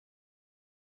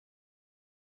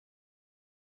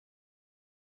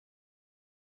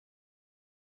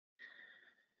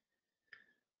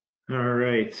All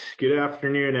right. Good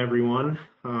afternoon, everyone.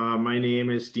 My name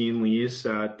is Dean Lees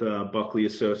at Buckley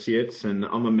Associates, and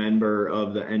I'm a member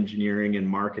of the engineering and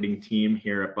marketing team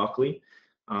here at Buckley.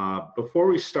 Before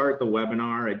we start the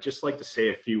webinar, I'd just like to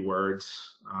say a few words.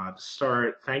 To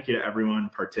start, thank you to everyone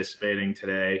participating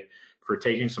today for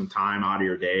taking some time out of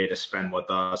your day to spend with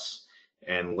us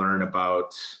and learn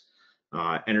about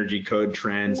energy code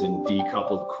trends and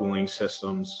decoupled cooling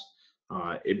systems.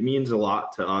 It means a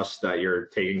lot to us that you're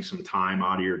taking some time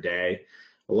out of your day.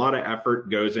 A lot of effort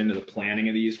goes into the planning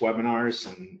of these webinars,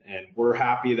 and we're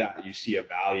happy that you see a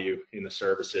value in the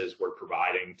services we're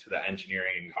providing to the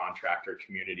engineering and contractor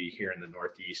community here in the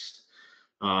Northeast.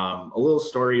 A little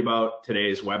story about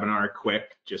today's webinar,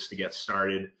 quick, just to get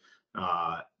started.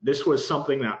 This was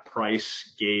something that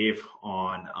Price gave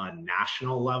on a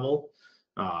national level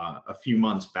a few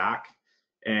months back.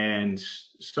 And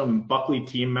some Buckley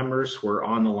team members were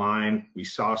on the line. We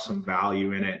saw some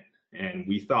value in it, and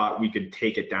we thought we could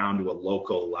take it down to a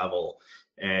local level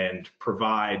and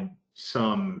provide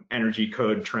some energy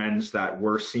code trends that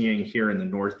we're seeing here in the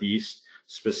Northeast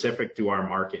specific to our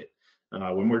market.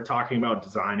 When we're talking about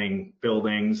designing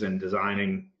buildings and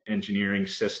designing engineering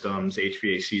systems,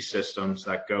 HVAC systems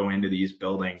that go into these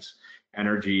buildings,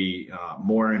 energy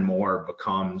more and more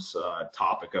becomes a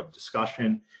topic of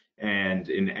discussion and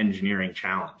an engineering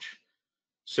challenge.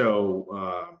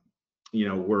 So,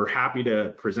 we're happy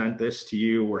to present this to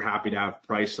you. We're happy to have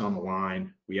Price on the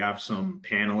line. We have some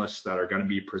panelists that are going to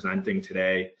be presenting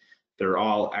today. They're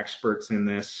all experts in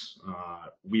this.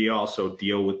 We also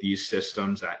deal with these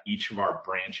systems at each of our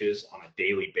branches on a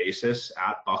daily basis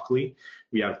at Buckley.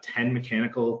 We have 10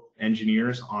 mechanical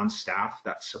engineers on staff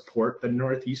that support the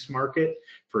Northeast market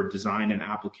for design and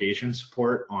application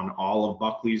support on all of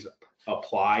Buckley's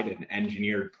applied and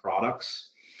engineered products.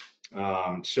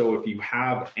 So if you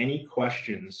have any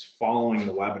questions following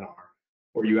the webinar,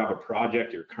 or you have a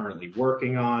project you're currently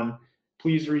working on,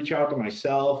 please reach out to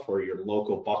myself or your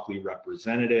local Buckley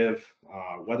representative,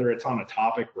 whether it's on a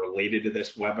topic related to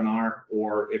this webinar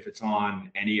or if it's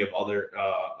on any of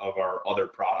our other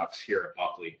products here at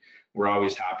Buckley. We're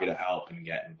always happy to help and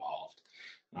get involved.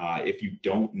 If you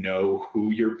don't know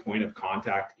who your point of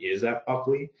contact is at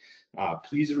Buckley,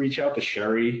 please reach out to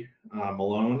Sherry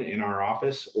Malone in our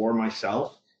office or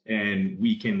myself, and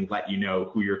we can let you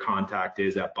know who your contact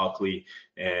is at Buckley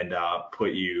and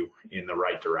put you in the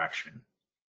right direction.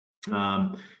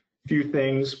 A few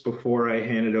things before I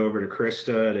hand it over to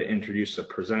Krista to introduce the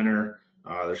presenter.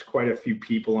 There's quite a few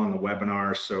people on the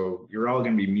webinar, so you're all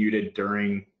going to be muted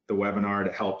during the webinar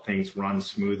to help things run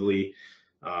smoothly.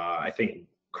 I think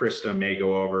Krista may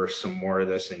go over some more of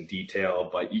this in detail,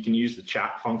 but you can use the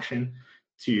chat function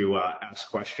to ask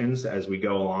questions as we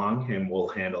go along, and we'll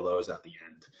handle those at the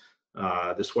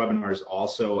end. This webinar is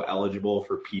also eligible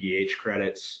for PDH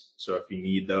credits, so if you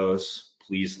need those,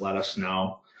 please let us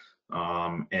know.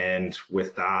 And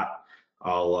with that,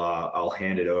 I'll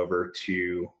hand it over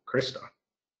to Krista.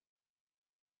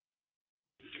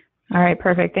 All right,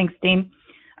 perfect. Thanks, Dean.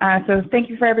 So thank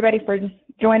you for everybody for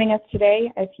joining us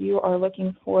today. If you are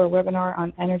looking for a webinar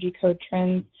on energy code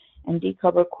trends and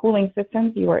decoupled cooling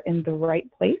systems, you are in the right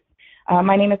place.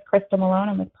 My name is Krista Malone.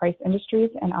 I'm with Price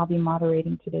Industries, and I'll be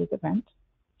moderating today's event.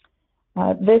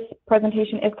 This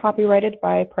presentation is copyrighted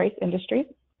by Price Industries.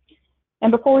 And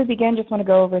before we begin, just want to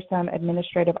go over some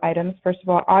administrative items. First of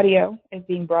all, audio is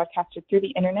being broadcasted through the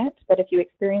internet, but if you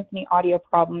experience any audio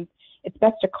problems, it's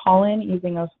best to call in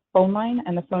using a phone line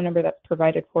and the phone number that's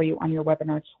provided for you on your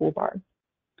webinar toolbar.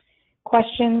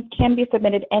 Questions can be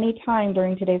submitted anytime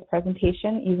during today's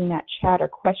presentation using that chat or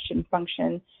question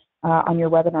function on your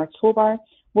webinar toolbar.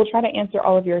 We'll try to answer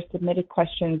all of your submitted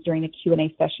questions during the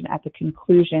Q&A session at the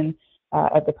conclusion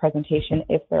of the presentation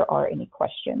if there are any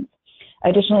questions.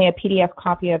 Additionally, a PDF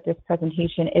copy of this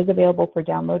presentation is available for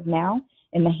download now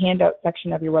in the handout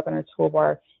section of your webinar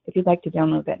toolbar if you'd like to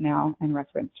download that now and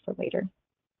reference for later.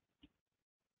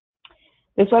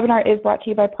 This webinar is brought to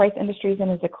you by Price Industries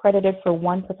and is accredited for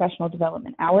 1 professional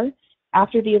development hour.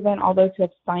 After the event, all those who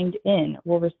have signed in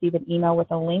will receive an email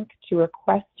with a link to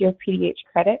request your PDH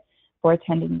credit for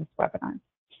attending this webinar.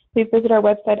 Please visit our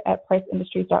website at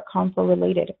priceindustries.com for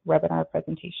related webinar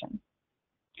presentations.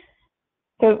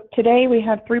 So today we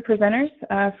have 3 presenters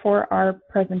for our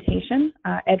presentation,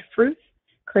 Ed Fruth,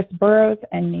 Chris Burrows,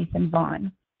 and Nathan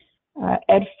Vaughn.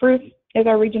 Ed Fruth is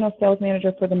our regional sales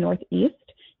manager for the Northeast.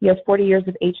 He has 40 years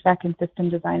of HVAC and system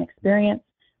design experience,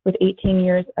 with 18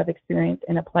 years of experience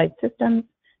in applied systems,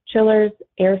 chillers,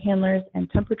 air handlers, and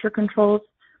temperature controls.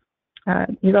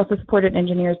 He's also supported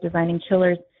engineers designing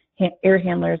chillers, air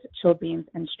handlers, chill beams,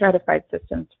 and stratified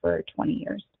systems for 20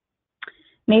 years.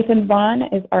 Nathan Vaughn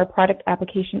is our product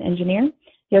application engineer.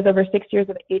 He has over 6 years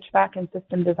of HVAC and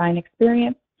system design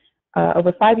experience,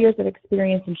 over 5 years of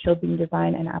experience in chilled beam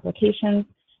design and applications,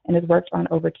 and has worked on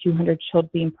over 200 chilled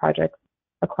beam projects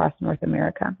across North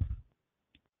America.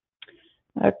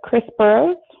 Chris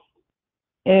Burrows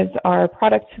is our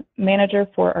product manager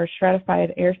for our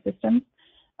stratified air systems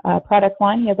product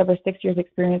line. He has over 6 years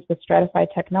experience with stratified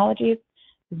technologies.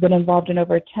 He's been involved in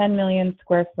over 10 million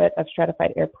square foot of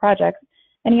stratified air projects,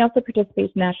 and he also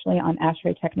participates nationally on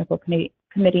ASHRAE Technical Committee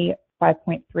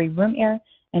 5.3 Room Air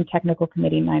and Technical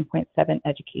Committee 9.7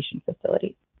 Education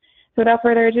Facilities. So without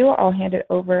further ado, I'll hand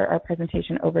our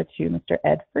presentation over to Mr.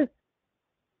 Ed Fruth.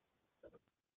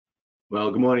 Well,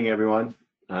 good morning, everyone.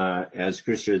 As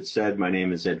Krista had said, my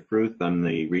name is Ed Fruth. I'm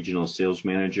the Regional Sales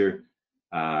Manager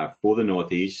for the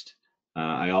Northeast.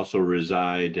 I also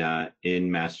reside in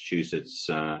Massachusetts,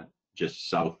 just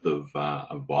south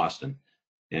of Boston,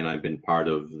 and I've been part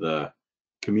of the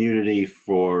community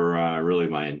for really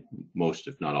most,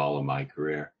 if not all, of my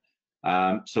career.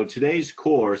 So today's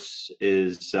course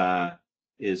is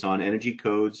on energy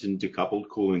codes and decoupled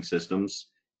cooling systems.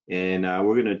 And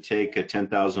we're going to take a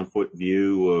 10,000-foot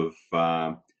view of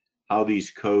how these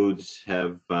codes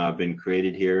have been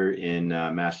created here in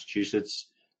Massachusetts,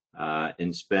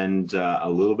 and spend a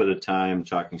little bit of time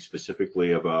talking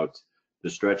specifically about the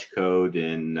stretch code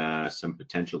and some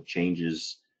potential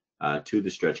changes to the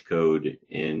stretch code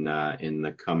in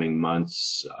the coming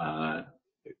months,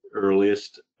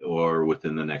 earliest, or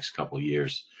within the next couple of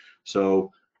years.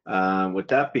 So with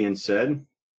that being said,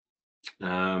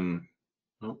 let's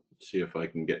see if I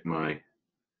can get my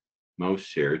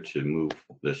mouse here to move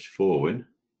this forward.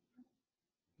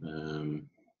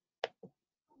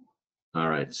 All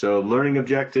right, so learning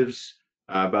objectives.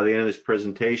 By the end of this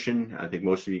presentation, I think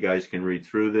most of you guys can read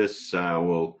through this.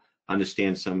 We'll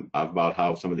understand some about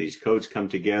how some of these codes come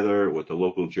together, what the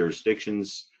local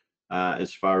jurisdictions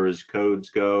as far as codes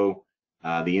go,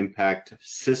 the impact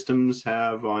systems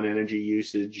have on energy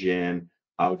usage, and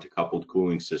how decoupled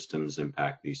cooling systems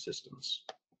impact these systems.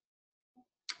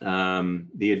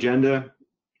 The agenda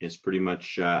is pretty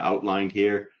much outlined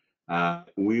here.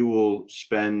 We will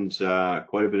spend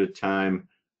quite a bit of time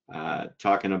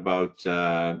talking about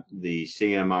the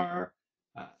CMR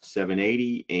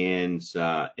 780 and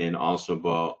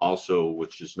also,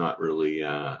 which is not really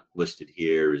listed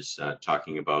here, is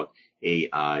talking about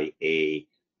AIA,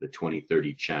 the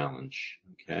 2030 challenge.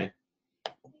 Okay.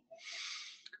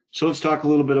 So let's talk a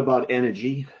little bit about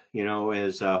energy,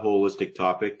 as a holistic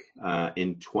topic.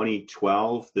 In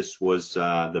 2012, this was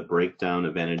the breakdown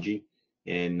of energy.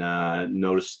 And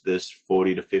notice this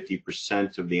 40 to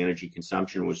 50% of the energy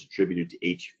consumption was attributed to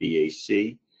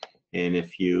HVAC. And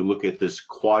if you look at this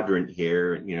quadrant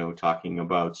here, talking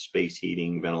about space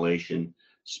heating, ventilation,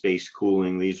 space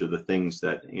cooling, these are the things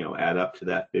that, add up to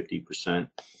that 50%.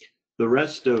 The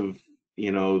rest of,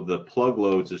 the plug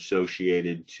loads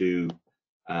associated to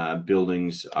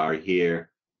buildings are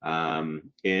here.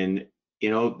 And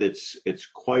it's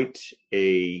quite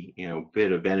a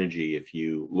bit of energy if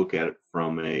you look at it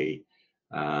from a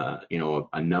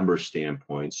number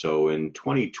standpoint. So in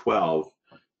 2012,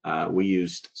 we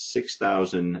used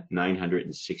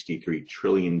 6,963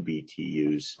 trillion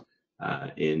BTUs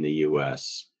in the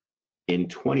U.S. In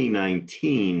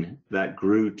 2019, that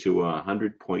grew to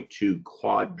 100.2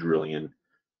 quadrillion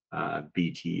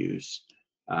BTUs.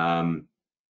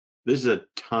 This is a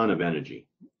ton of energy,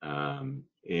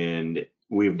 and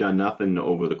we've done nothing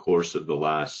over the course of the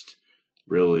last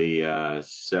really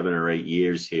 7 or 8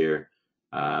 years here,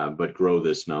 but grow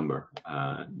this number.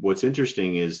 What's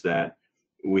interesting is that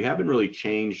we haven't really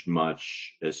changed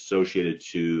much associated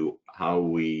to how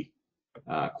we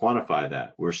quantify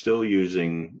that. We're still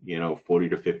using 40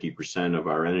 to 50% of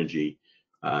our energy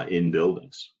in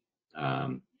buildings.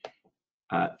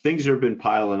 Things have been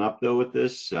piling up though with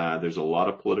this. There's a lot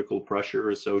of political pressure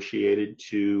associated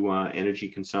to energy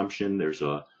consumption. There's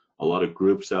a lot of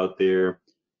groups out there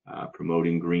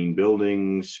promoting green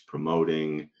buildings,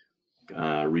 promoting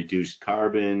reduced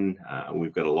carbon.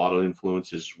 We've got a lot of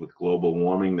influences with global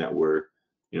warming that we're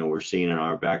seeing in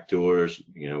our back doors,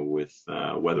 with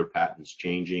weather patterns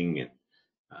changing and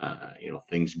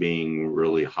things being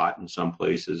really hot in some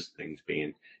places, things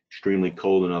being extremely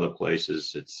cold in other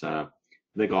places. It's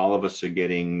I think all of us are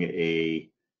getting a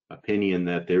opinion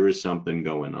that there is something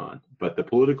going on, but the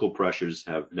political pressures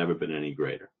have never been any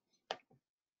greater.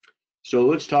 So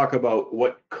let's talk about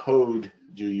what code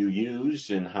do you use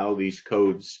and how these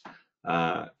codes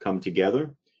come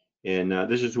together. And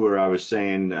this is where I was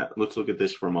saying that let's look at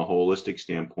this from a holistic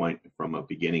standpoint, from a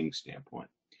beginning standpoint.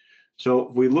 So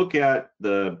if we look at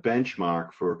the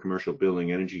benchmark for commercial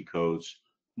building energy codes,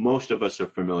 most of us are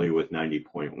familiar with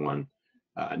 90.1.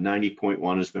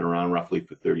 90.1 has been around roughly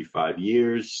for 35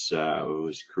 years. It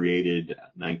was created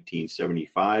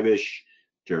 1975-ish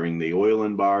during the oil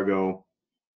embargo.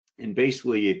 And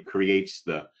basically it creates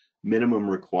the minimum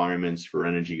requirements for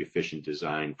energy efficient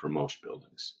design for most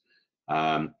buildings.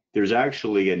 There's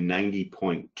actually a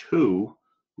 90.2,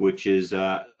 which is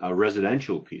a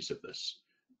residential piece of this.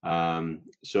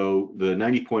 So the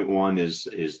 90.1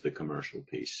 is the commercial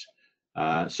piece.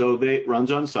 So it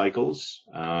runs on cycles.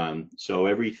 So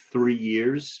every 3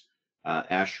 years,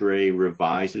 ASHRAE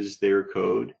revises their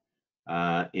code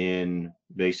and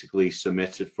basically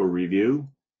submits it for review.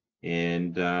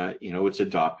 And, it's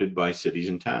adopted by cities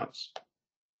and towns.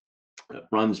 It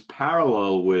runs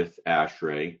parallel with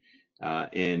ASHRAE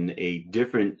in a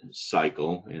different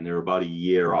cycle, and they're about a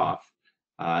year off,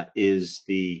 is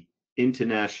the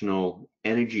International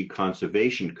Energy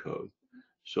Conservation Code.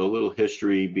 So a little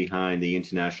history behind the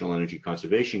International Energy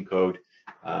Conservation Code.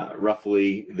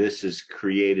 Roughly, this is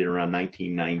created around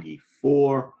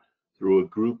 1994 through a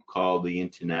group called the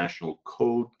International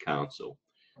Code Council.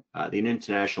 The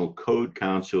International Code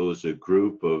Council is a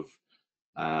group of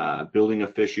building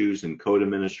officials and code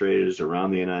administrators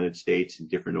around the United States and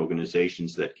different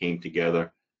organizations that came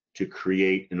together to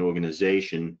create an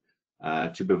organization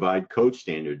to provide code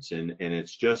standards. And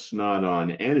it's just not on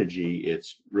energy,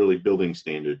 it's really building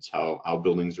standards, how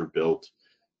buildings are built,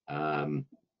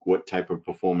 what type of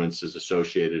performance is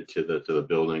associated to the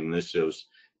building. This shows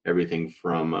everything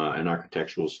from an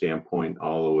architectural standpoint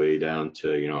all the way down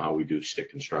to how we do stick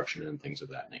construction and things of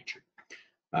that nature.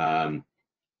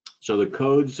 So the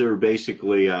codes are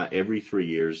basically every 3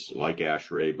 years, like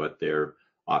ASHRAE, but they're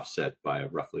offset by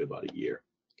roughly about a year.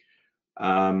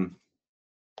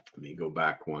 Let me go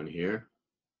back one here.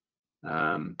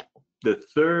 The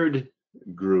third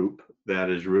group that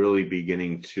is really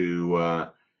beginning to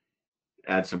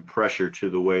add some pressure to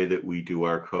the way that we do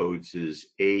our codes is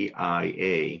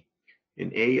AIA.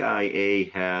 And AIA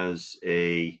has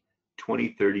a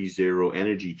 2030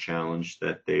 energy challenge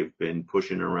that they've been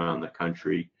pushing around the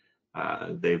country.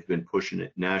 They've been pushing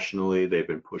it nationally. They've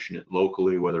been pushing it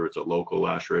locally, whether it's a local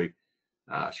ASHRAE,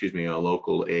 a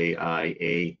local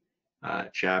AIA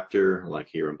chapter, like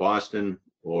here in Boston,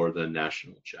 or the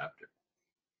national chapter.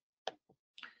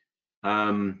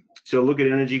 So look at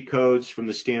energy codes from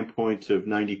the standpoint of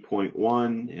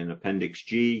 90.1 and Appendix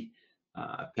G.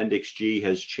 Appendix G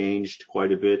has changed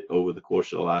quite a bit over the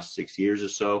course of the last 6 years or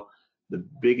so. The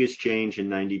biggest change in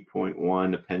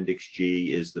 90.1 Appendix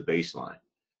G is the baseline.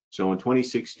 So in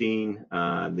 2016,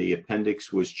 the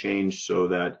appendix was changed so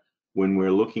that when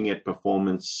we're looking at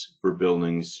performance for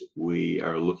buildings, we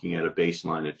are looking at a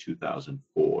baseline of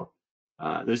 2004.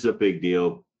 This is a big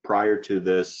deal. Prior to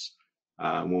this,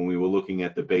 when we were looking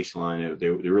at the baseline,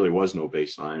 there really was no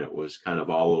baseline. It was kind of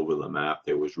all over the map.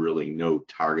 There was really no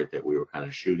target that we were kind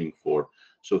of shooting for.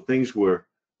 So things were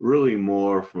really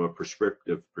more from a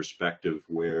prescriptive perspective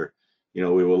where, we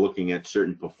were looking at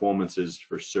certain performances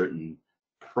for certain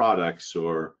products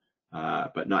or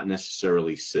but not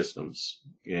necessarily systems.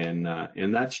 And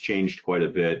that's changed quite a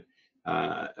bit.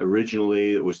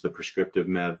 Originally, it was the prescriptive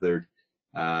method.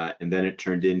 And then it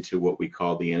turned into what we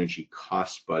call the energy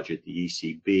cost budget, the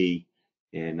ECB.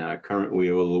 And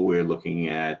currently we're looking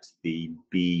at the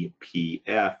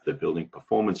BPF, the building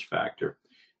performance factor.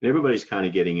 And everybody's kind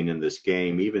of getting into this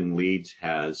game. Even Leeds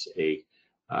has a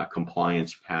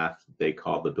compliance path they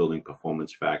call the building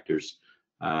performance factors.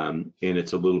 And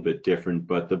it's a little bit different.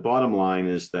 But the bottom line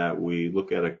is that we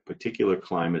look at a particular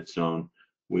climate zone,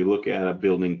 we look at a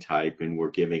building type, and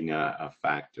we're giving a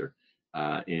factor.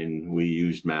 And we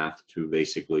use math to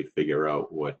basically figure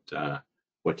out what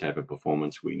type of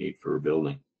performance we need for a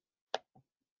building.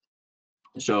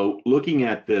 So looking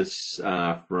at this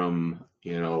from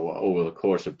over the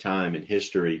course of time in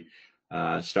history,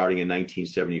 starting in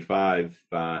 1975,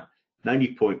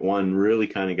 90.1 really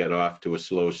kind of got off to a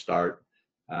slow start.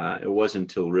 It wasn't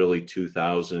until really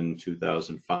 2000,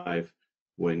 2005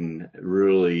 when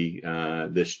really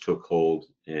this took hold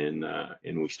and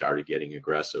we started getting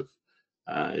aggressive.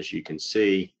 As you can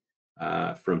see,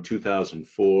 from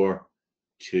 2004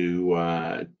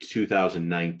 to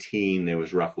 2019, there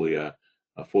was roughly a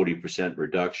 40%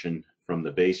 reduction from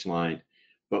the baseline.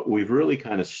 But we've really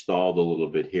kind of stalled a little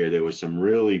bit here. There was some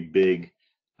really big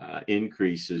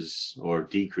increases or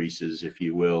decreases, if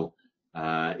you will,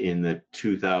 in the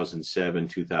 2007,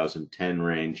 2010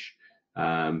 range.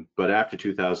 But after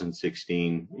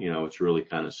 2016, it's really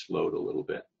kind of slowed a little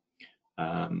bit.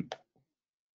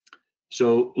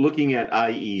 So looking at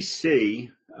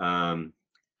IEC,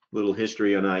 little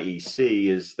history on IEC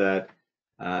is that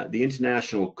the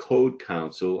International Code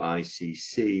Council,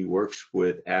 ICC, works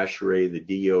with ASHRAE,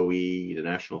 the DOE, the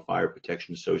National Fire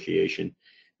Protection Association,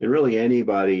 and really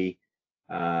anybody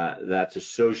that's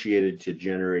associated to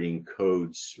generating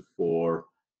codes for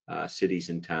cities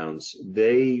and towns.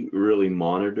 They really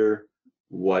monitor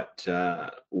what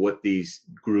these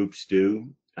groups do.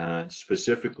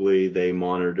 Specifically, they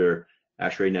monitor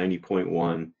ASHRAE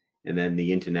 90.1 and then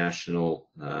the International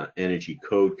Energy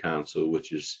Code Council,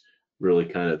 which is really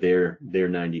kind of their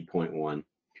 90.1.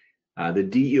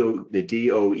 The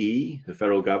DOE, the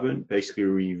federal government, basically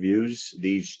reviews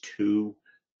these two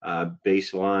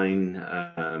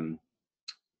baseline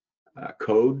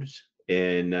codes,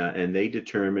 and they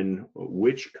determine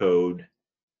which code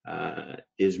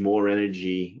is more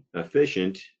energy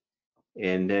efficient,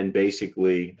 and then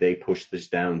basically they push this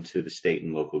down to the state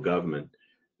and local government.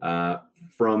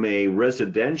 From a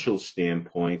residential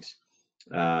standpoint,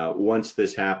 once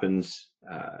this happens,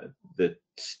 the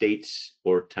states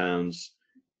or towns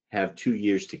have 2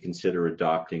 years to consider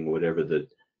adopting whatever the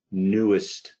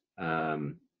newest,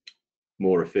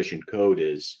 more efficient code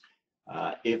is.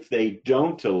 If they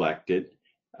don't elect it,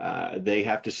 they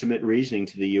have to submit reasoning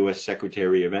to the U.S.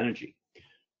 Secretary of Energy.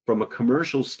 From a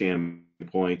commercial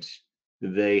standpoint,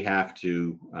 they have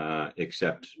to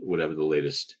accept whatever the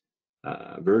latest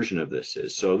version of this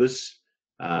is. So this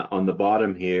on the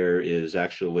bottom here is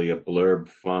actually a blurb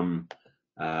from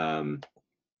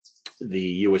the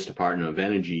U.S. Department of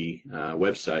Energy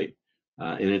website,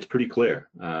 and it's pretty clear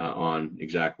on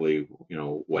exactly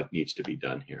what needs to be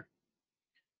done here.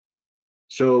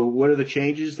 So what are the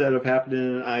changes that have happened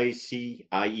in IECC?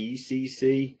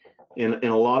 In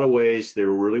a lot of ways, there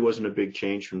really wasn't a big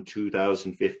change from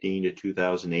 2015 to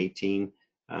 2018.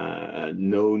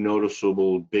 No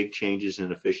noticeable big changes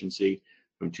in efficiency.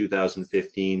 From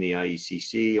 2015, the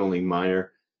IECC only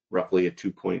minor, roughly a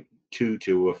 2.2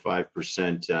 to a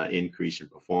 5% increase in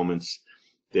performance.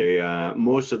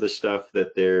 Most of the stuff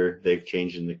that they've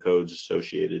changed in the codes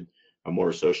associated are more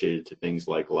associated to things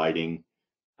like lighting,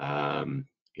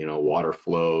 water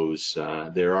flows.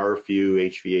 There are a few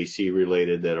HVAC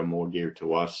related that are more geared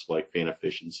to us, like fan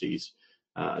efficiencies,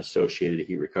 associated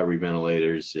heat recovery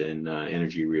ventilators and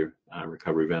energy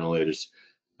recovery ventilators.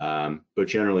 But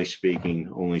generally speaking,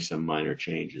 only some minor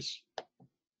changes.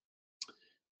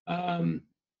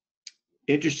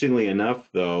 Interestingly enough,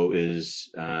 though, is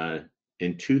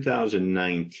in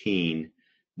 2019,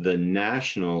 the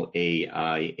National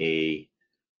AIA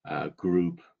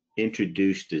group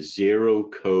introduced a zero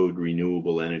code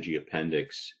renewable energy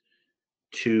appendix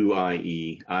to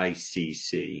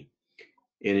ICC.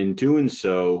 And in doing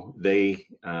so, they,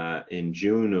 in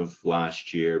June of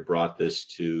last year, brought this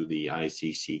to the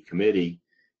ICC committee.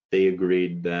 They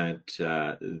agreed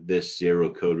that this zero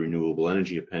code renewable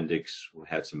energy appendix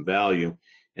had some value,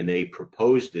 and they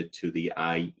proposed it to the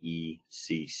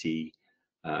IECC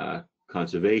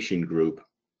conservation group,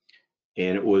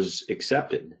 and it was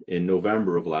accepted in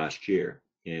November of last year.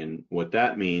 And what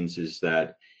that means is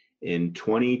that in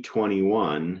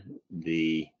 2021,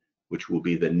 which will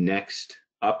be the next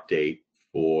update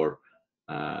for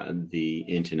the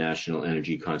International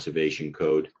Energy Conservation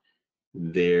Code,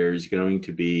 there's going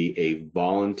to be a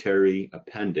voluntary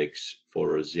appendix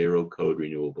for a zero code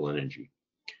renewable energy,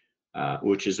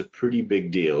 which is a pretty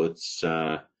big deal. It's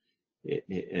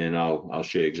and I'll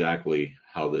show you exactly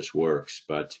how this works.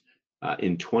 But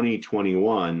in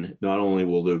 2021, not only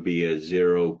will there be a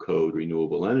zero code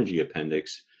renewable energy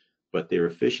appendix, but their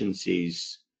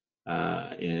efficiencies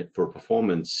for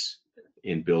performance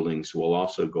in buildings will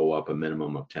also go up a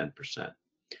minimum of 10%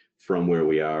 from where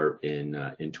we are in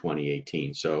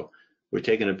 2018. So we're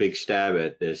taking a big stab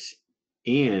at this,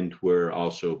 and we're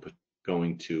also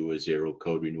going to a zero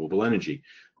code renewable energy.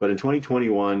 But in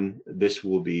 2021, this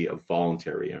will be a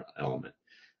voluntary element.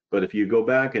 But if you go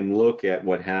back and look at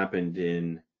what happened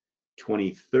in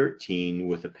 2013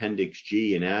 with Appendix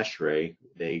G and ASHRAE,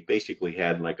 they basically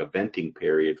had like a venting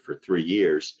period for 3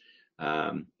 years.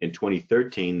 In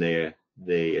 2013,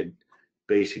 they had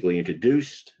basically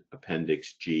introduced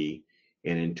Appendix G,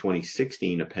 and in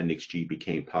 2016, Appendix G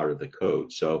became part of the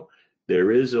code. So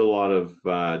there is a lot of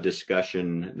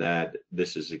discussion that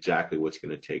this is exactly what's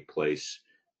going to take place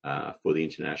for the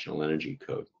International Energy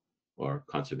Code or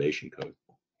Conservation Code.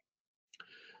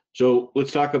 So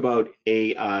let's talk about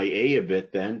AIA a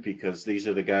bit then, because these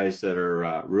are the guys that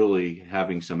are really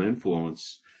having some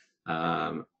influence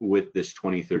with this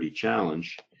 2030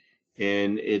 challenge.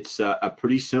 And it's a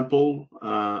pretty simple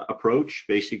approach.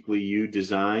 Basically, you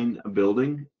design a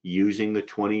building using the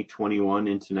 2021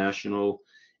 International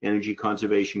Energy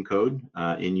Conservation Code,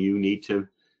 and you need to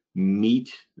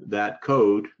meet that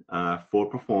code for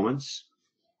performance.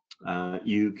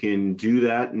 You can do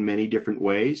that in many different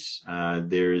ways.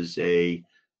 There's a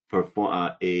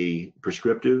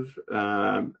prescriptive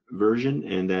version,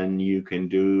 and then you can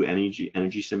do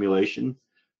energy simulation.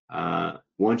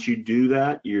 Once you do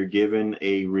that, you're given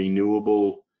a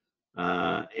renewable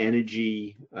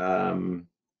energy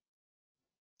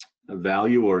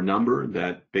value or number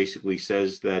that basically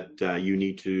says that you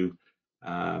need to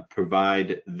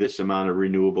provide this amount of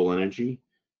renewable energy.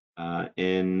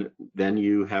 And then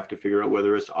you have to figure out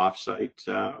whether it's off-site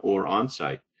or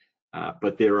on-site.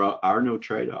 But there are no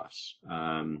trade-offs.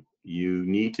 You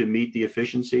need to meet the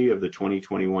efficiency of the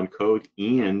 2021 code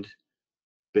and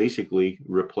basically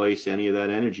replace any of that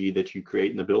energy that you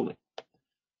create in the building.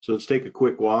 So let's take a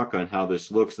quick walk on how this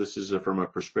looks. This is from a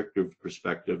prescriptive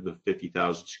perspective, the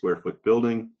 50,000 square foot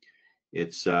building.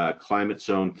 It's climate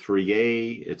zone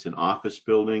 3A. It's an office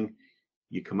building.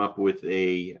 You come up with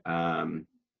a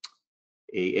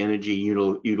energy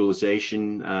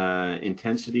utilization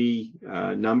intensity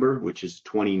number, which is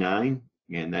 29,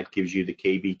 and that gives you the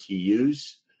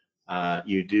kBTUs.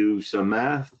 You do some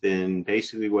math, and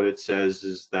basically what it says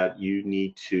is that you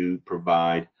need to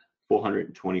provide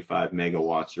 425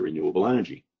 megawatts of renewable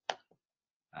energy.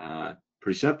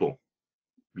 Pretty simple.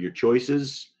 Your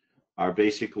choices are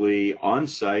basically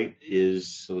on-site is,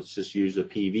 so let's just use a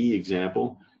PV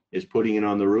example, is putting it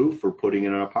on the roof or putting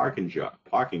it on a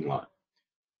parking lot.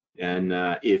 And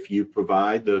if you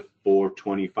provide the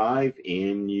 425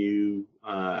 and you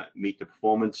meet the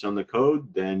performance on the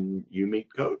code, then you meet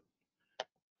code.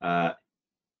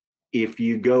 If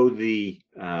you go the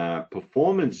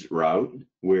performance route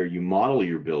where you model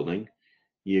your building,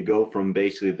 you go from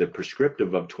basically the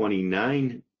prescriptive of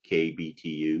 29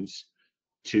 kBTUs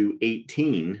to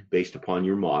 18 based upon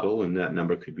your model, and that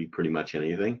number could be pretty much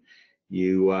anything.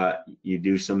 You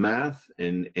do some math,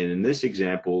 and in this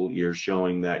example, you're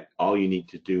showing that all you need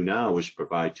to do now is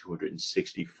provide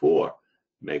 264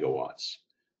 megawatts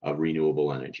of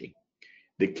renewable energy.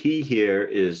 The key here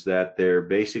is that they're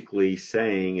basically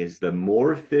saying is the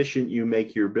more efficient you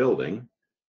make your building,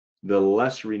 the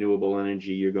less renewable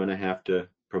energy you're going to have to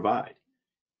provide.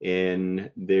 And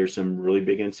there's some really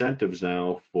big incentives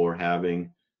now for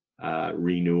having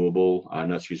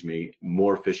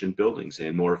more efficient buildings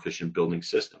and more efficient building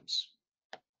systems.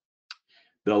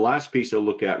 The last piece I'll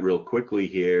look at real quickly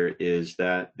here is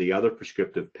that the other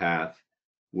prescriptive path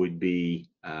would be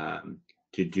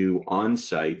to do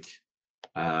on-site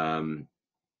and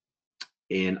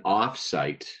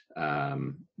off-site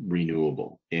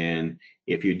renewable. And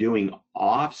if you're doing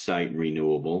off-site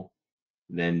renewable,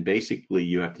 then basically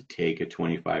you have to take a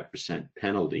 25%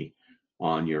 penalty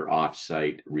on your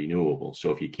off-site renewable. So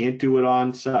if you can't do it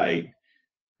on-site,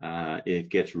 it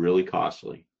gets really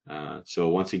costly. So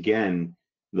once again,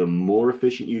 the more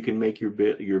efficient you can make your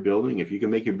building, if you can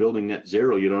make your building net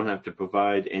zero, you don't have to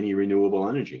provide any renewable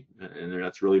energy. And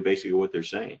that's really basically what they're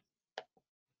saying.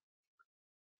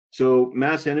 So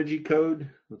Mass Energy Code,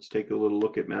 let's take a little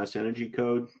look at Mass Energy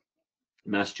Code.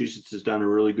 Massachusetts has done a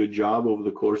really good job over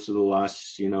the course of the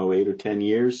last 8 or 10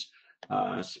 years,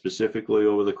 specifically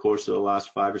over the course of the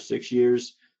last 5 or 6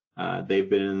 years. They've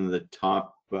been in the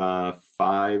top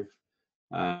 5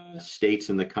 states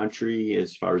in the country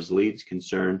as far as LEED's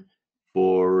concerned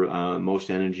for most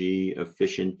energy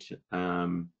efficient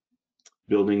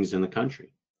buildings in the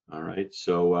country. All right,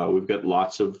 so we've got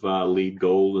lots of LEED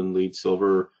Gold and LEED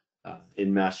Silver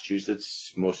in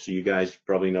Massachusetts. Most of you guys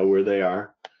probably know where they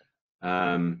are.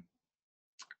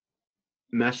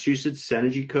 Massachusetts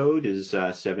Energy Code is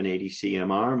 780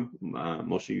 CMR.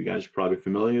 Most of you guys are probably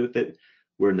familiar with it.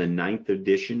 We're in the 9th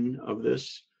edition of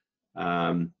this.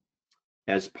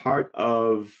 As part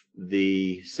of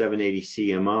the 780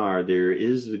 CMR, there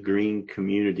is the Green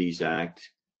Communities Act,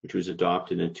 which was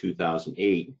adopted in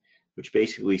 2008, which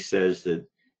basically says that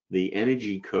the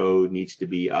energy code needs to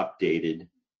be updated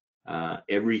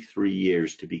every 3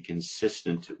 years to be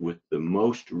consistent with the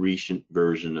most recent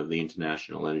version of the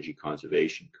International Energy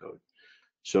Conservation Code.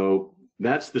 So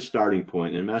that's the starting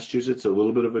point. In Massachusetts, a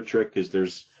little bit of a trick is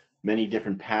there's many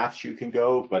different paths you can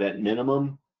go, but at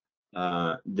minimum,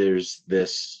 there's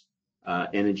this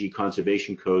energy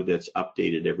conservation code that's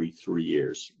updated every 3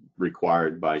 years,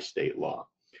 required by state law.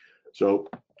 So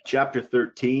Chapter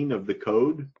 13 of the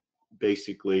code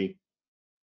basically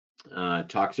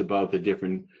talks about the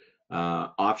different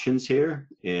options here.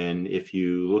 And if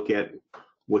you look at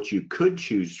what you could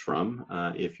choose from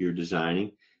if you're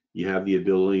designing, you have the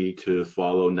ability to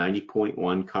follow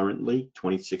 90.1 currently,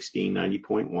 2016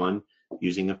 90.1,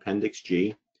 using Appendix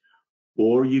G.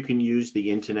 Or you can use the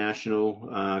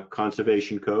International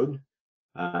Conservation Code,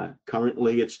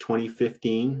 Currently it's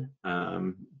 2015,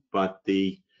 but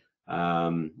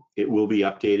it will be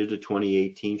updated to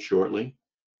 2018 shortly.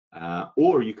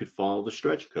 Or you could follow the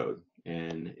stretch code.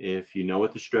 And if you know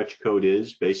what the stretch code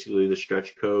is, basically the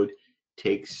stretch code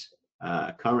takes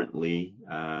currently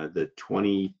the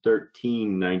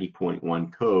 2013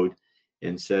 90.1 code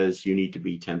and says you need to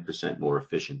be 10% more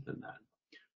efficient than that,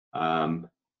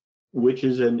 which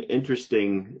is an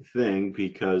interesting thing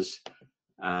because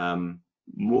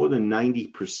more than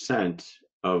 90%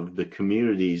 of the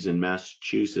communities in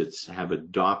Massachusetts have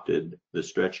adopted the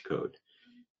stretch code.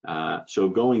 So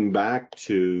going back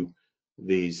to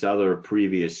these other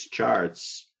previous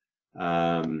charts,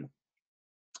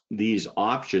 these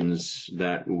options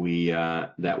that we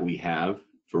have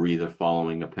for either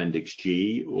following Appendix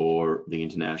G or the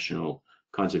International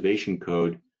Conservation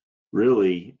Code,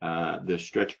 really the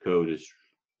stretch code is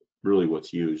really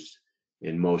what's used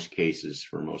in most cases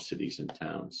for most cities and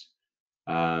towns.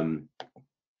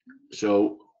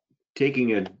 So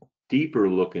taking a deeper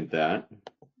look at that, I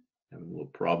have a little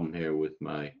problem here with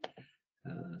my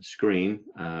screen.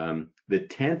 The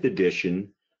 10th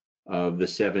edition of the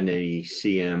 780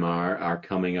 CMR are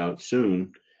coming out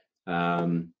soon.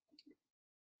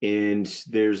 And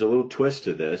there's a little twist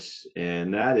to this,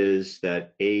 and that is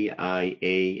that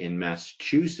AIA in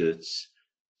Massachusetts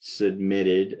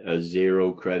submitted a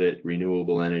zero credit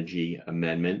renewable energy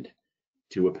amendment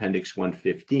to Appendix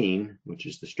 115, which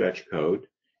is the stretch code.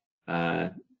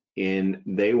 And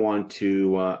they want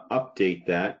to update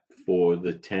that for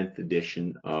the 10th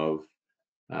edition of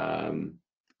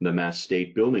the Mass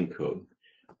State Building Code.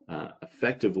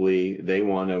 Effectively, they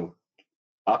want to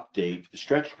update the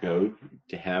stretch code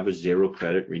to have a zero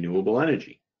credit renewable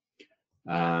energy.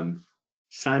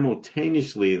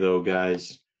 Simultaneously, though,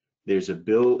 guys, there's a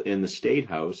bill in the State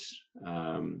House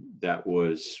that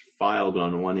was filed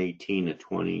on 1/18 of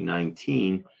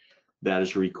 2019 that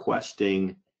is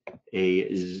requesting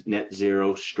a net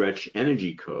zero stretch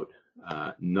energy code,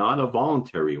 not a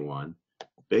voluntary one.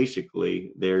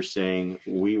 Basically, they're saying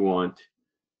we want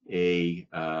a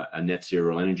net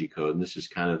zero energy code, and this is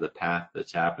kind of the path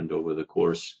that's happened over the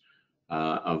course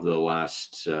of the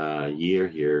last year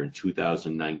here. In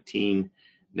 2019,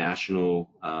 National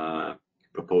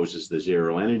proposes the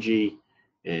zero energy.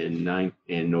 In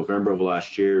November of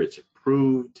last year, it's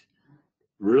approved.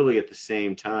 Really at the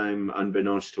same time,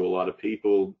 unbeknownst to a lot of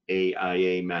people,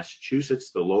 AIA Massachusetts,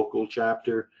 the local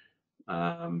chapter,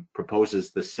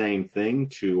 proposes the same thing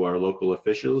to our local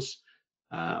officials.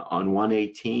 On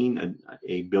 1/18,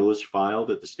 a bill is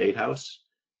filed at the State House,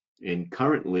 and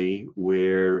currently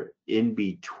we're in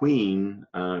between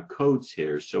codes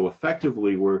here. So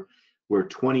effectively, we're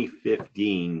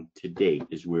 2015 to date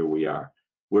is where we are.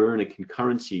 We're in a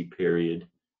concurrency period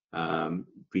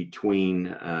between,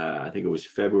 I think it was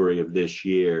February of this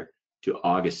year to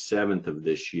August 7th of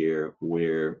this year,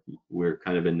 where we're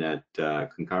kind of in that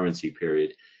concurrency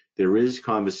period. There is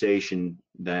conversation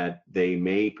that they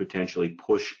may potentially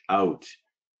push out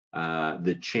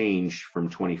the change from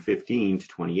 2015 to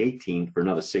 2018 for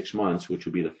another 6 months, which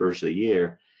would be the first of the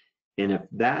year. And if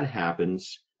that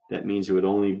happens, that means it would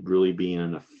only really be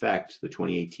in effect, the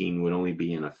 2018 would only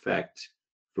be in effect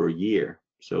for a year.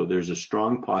 So there's a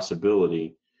strong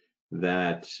possibility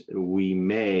that we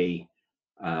may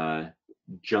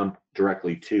jump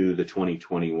directly to the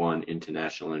 2021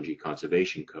 International Energy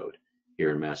Conservation Code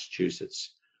here in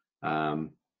Massachusetts.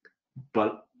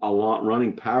 But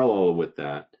running parallel with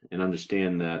that, and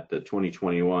understand that the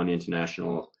 2021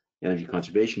 International Energy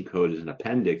Conservation Code is an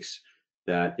appendix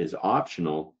that is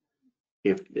optional.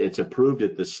 If it's approved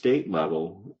at the state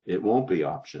level, it won't be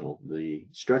optional. The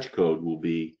stretch code will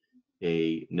be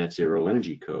a net zero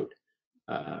energy code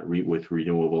with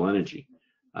renewable energy.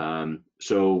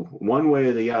 So one way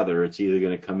or the other, it's either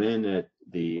going to come in at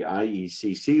the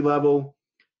IECC level.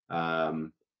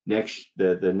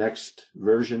 The next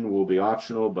version will be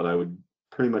optional, but I would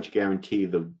pretty much guarantee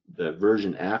the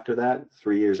version after that,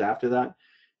 3 years after that,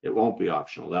 it won't be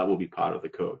optional. That will be part of the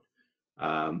code.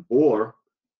 As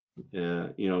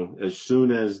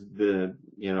soon as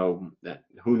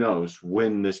who knows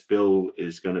when this bill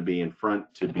is going to be in front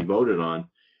to be voted on,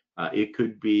 it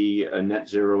could be a net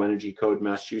zero energy code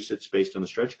Massachusetts based on the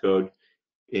stretch code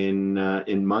in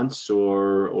months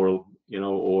or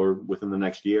within the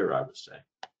next year, I would say.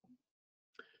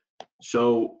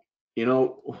 So,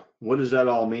 what does that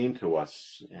all mean to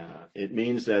us? It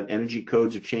means that energy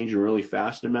codes are changing really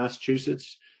fast in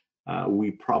Massachusetts.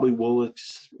 We probably will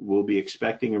be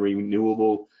expecting a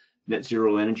renewable net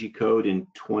zero energy code in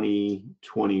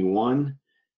 2021.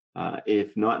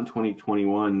 If not in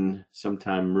 2021,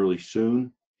 sometime really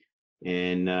soon.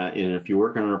 And if you're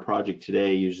working on a project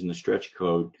today using the stretch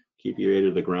code, keep your ear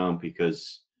to the ground,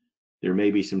 because there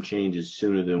may be some changes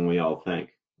sooner than we all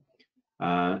think.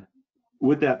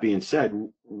 With that being said,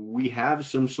 we have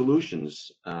some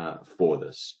solutions for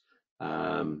this.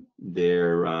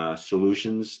 They're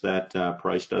solutions that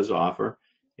Price does offer,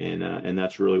 and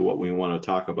that's really what we want to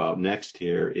talk about next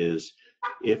here is,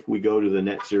 if we go to the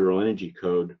net zero energy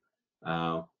code,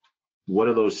 what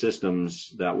are those systems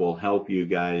that will help you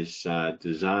guys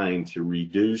design to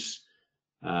reduce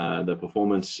the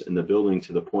performance in the building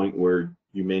to the point where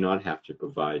you may not have to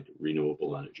provide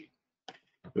renewable energy.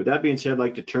 With that being said, I'd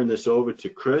like to turn this over to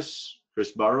Chris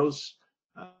Burrows,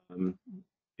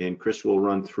 and Chris will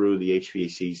run through the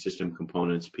HVAC system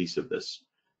components piece of this.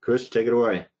 Chris, take it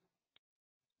away.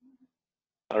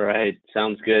 All right,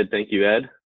 sounds good. Thank you, Ed.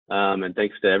 And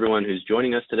thanks to everyone who's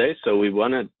joining us today. So we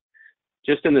want to,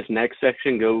 just in this next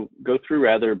section, go through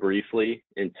rather briefly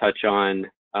and touch on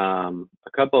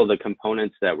a couple of the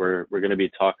components that we're going to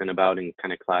be talking about, and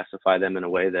kind of classify them in a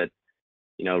way that,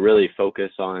 you know, really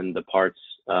focus on the parts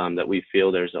that we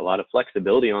feel there's a lot of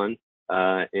flexibility on,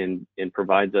 and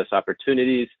provides us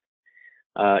opportunities,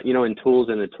 you know, and tools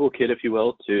in the toolkit, if you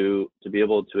will, to be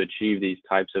able to achieve these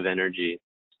types of energy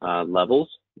levels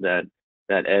that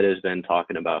Ed has been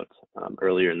talking about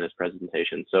earlier in this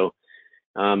presentation. So,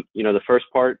 you know, the first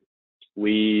part,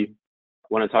 we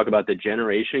want to talk about the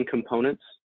generation components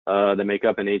that make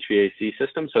up an HVAC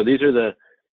system. So these are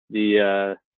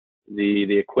the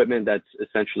equipment that's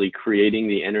essentially creating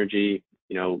the energy,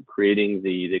 you know, creating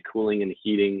the cooling and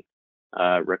heating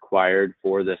required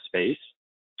for the space.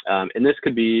 And this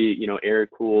could be, you know,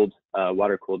 air-cooled,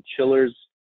 water-cooled chillers,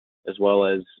 as well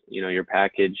as, you know, your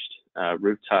packaged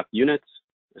rooftop units,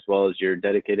 as well as your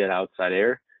dedicated outside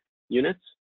air units.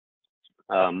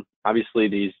 Obviously,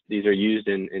 these are used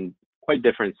in quite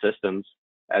different systems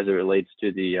as it relates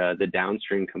to the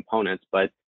downstream components,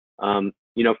 but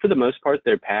you know, for the most part,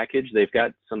 they're packaged. They've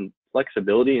got some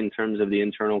flexibility in terms of the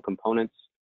internal components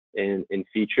and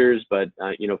features, but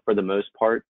you know, for the most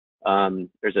part,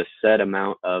 there's a set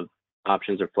amount of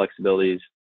options or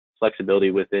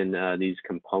flexibility within these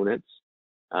components.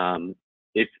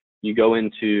 If you go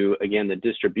into, again, the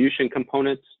distribution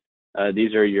components,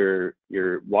 these are your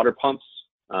water pumps,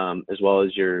 as well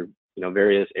as your, you know,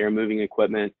 various air moving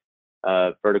equipment,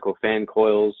 vertical fan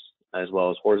coils, as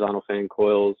well as horizontal fan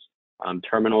coils,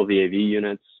 terminal VAV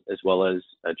units, as well as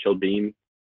a chilled beam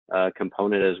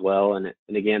component as well. And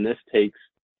again, this takes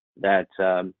that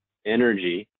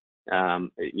energy,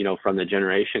 you know, from the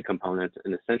generation components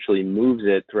and essentially moves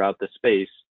it throughout the space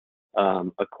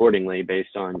accordingly,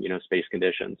 based on, you know, space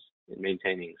conditions and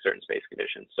maintaining certain space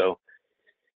conditions. So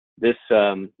this,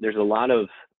 there's a lot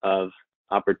of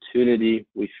opportunity,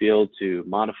 we feel, to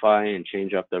modify and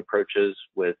change up the approaches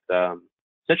with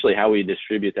essentially how we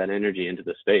distribute that energy into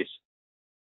the space.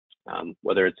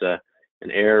 Whether it's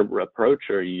an air approach,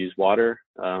 or you use water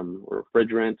or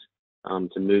refrigerant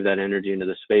to move that energy into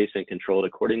the space and control it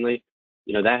accordingly,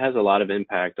 you know, that has a lot of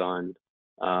impact on,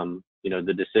 you know,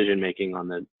 the decision making on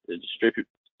the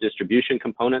distribution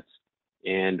components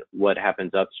and what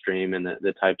happens upstream, and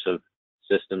the types of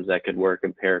systems that could work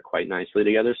and pair quite nicely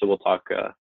together. So we'll talk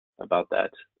about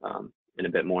that in a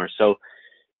bit more. So,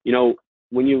 you know,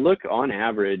 when you look on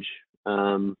average,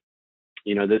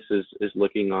 you know, this is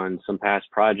looking on some past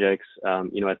projects,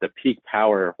 you know, at the peak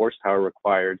power, horsepower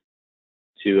required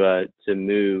to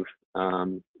move,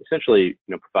 essentially, you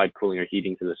know, provide cooling or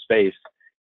heating to the space.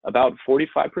 About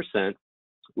 45%, a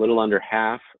little under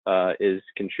half, is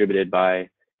contributed by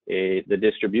the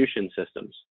distribution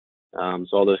systems. So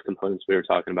all those components we were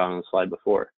talking about on the slide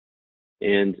before.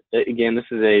 And again, this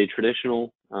is a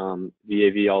traditional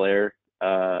VAV all air,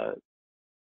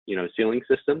 you know, ceiling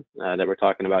system that we're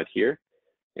talking about here.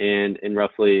 And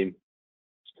roughly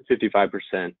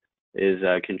 55% is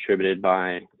contributed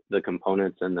by the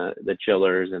components and the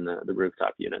chillers and the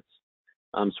rooftop units.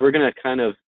 So we're going to kind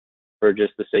of, for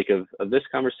just the sake of this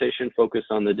conversation, focus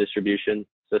on the distribution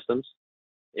systems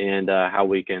and how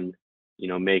we can, you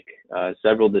know, make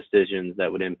several decisions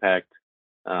that would impact,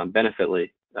 benefit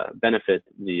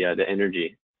the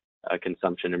energy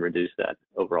consumption and reduce that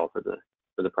overall for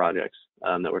the projects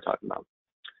that we're talking about.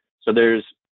 So there's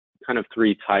kind of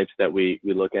three types that we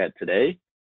look at today.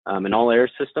 An all air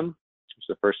system, which is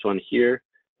the first one here,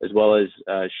 as well as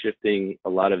shifting a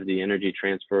lot of the energy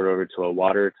transfer over to a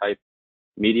water type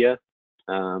media,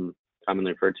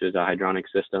 commonly referred to as a hydronic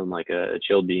system, like a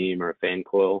chill beam or a fan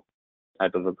coil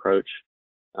type of approach,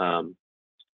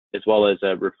 as well as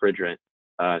a refrigerant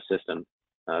system,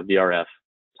 VRF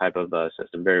type of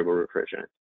system, variable refrigerant.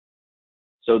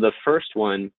 So the first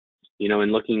one you know,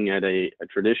 in looking at a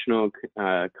traditional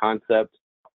concept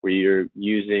where you're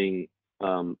using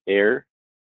air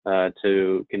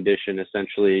to condition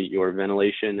essentially your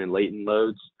ventilation and latent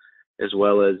loads, as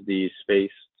well as the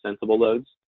space sensible loads,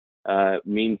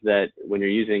 means that when you're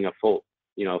using a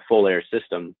full air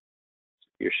system,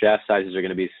 your shaft sizes are going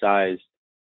to be sized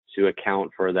to account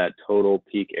for that total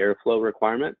peak airflow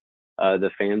requirement.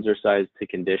 The fans are sized to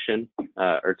condition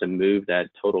or to move that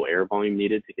total air volume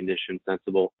needed to condition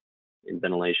sensible in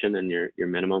ventilation and your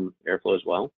minimum airflow as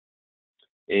well.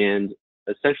 And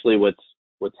essentially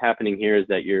what's happening here is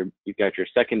that you've got your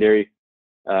secondary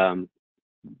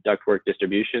ductwork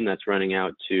distribution that's running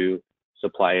out to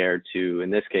supply air to, in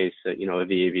this case, a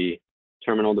VAV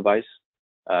terminal device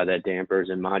that dampers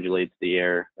and modulates the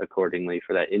air accordingly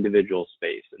for that individual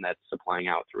space, and that's supplying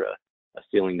out through a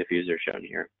ceiling diffuser shown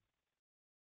here.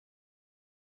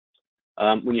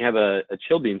 When you have a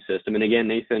chill beam system, and again,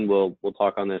 Nathan will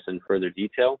talk on this in further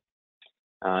detail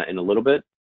in a little bit,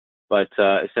 but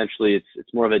essentially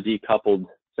it's more of a decoupled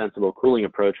sensible cooling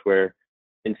approach where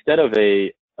instead of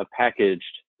a packaged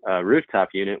rooftop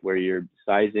unit where you're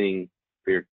sizing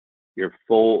for your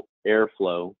full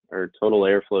airflow or total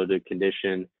airflow to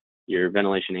condition your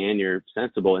ventilation and your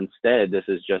sensible, instead this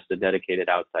is just a dedicated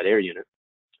outside air unit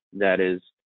that is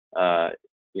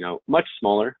much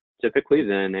smaller typically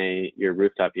than your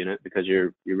rooftop unit, because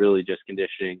you're really just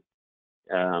conditioning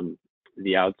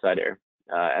the outside air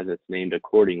as it's named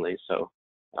accordingly. So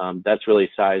that's really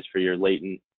sized for your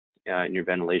latent and your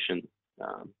ventilation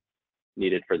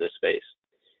needed for this space.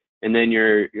 And then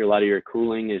a lot of your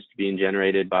cooling is being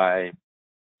generated by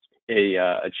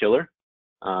a chiller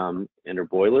and a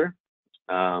boiler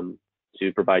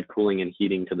to provide cooling and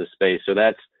heating to the space. So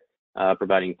that's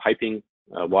providing piping,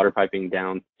 water piping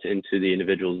down into the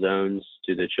individual zones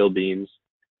to the chill beams.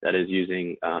 That is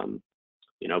using,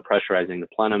 pressurizing the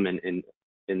plenum and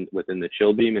within the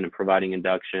chill beam and providing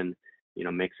induction,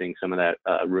 mixing some of that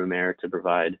room air to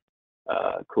provide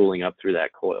cooling up through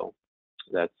that coil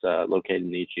that's located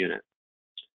in each unit.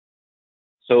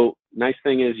 So nice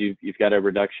thing is you've got a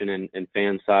reduction in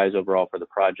fan size overall for the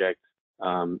project.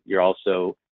 You're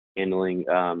also handling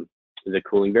the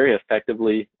cooling very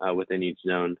effectively within each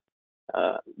zone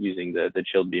using the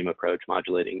chilled beam approach,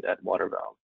 modulating that water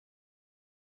valve.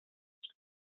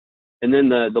 And then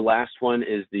the last one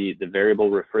is the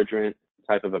variable refrigerant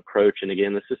type of approach. And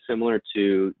again, this is similar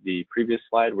to the previous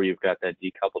slide where you've got that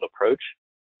decoupled approach.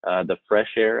 The fresh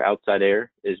air, outside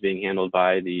air, is being handled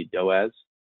by the DOAS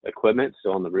equipment,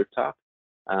 so on the rooftop.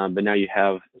 But now you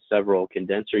have several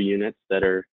condenser units that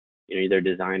are either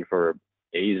designed for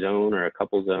a zone or a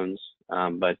couple zones.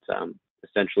 But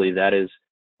essentially that is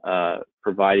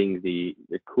providing the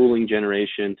cooling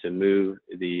generation to move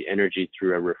the energy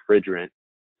through a refrigerant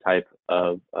type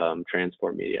of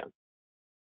transport media.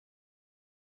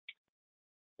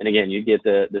 And again, you get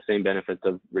the same benefits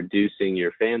of reducing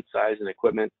your fan size and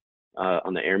equipment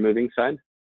on the air moving side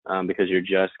because you're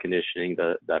just conditioning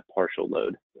that partial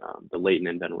load, the latent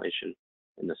and ventilation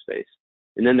in the space.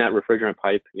 And then that refrigerant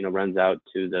pipe, runs out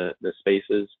to the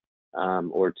spaces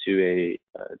or to a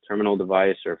terminal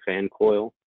device or fan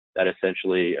coil that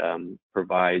essentially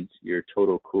provides your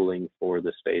total cooling for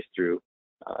the space through,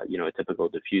 a typical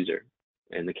diffuser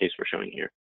in the case we're showing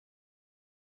here.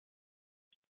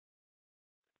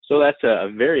 So that's a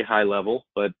very high level,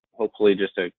 but hopefully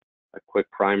just a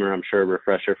quick primer, I'm sure a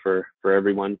refresher for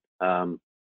everyone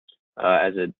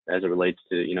as it relates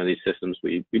to these systems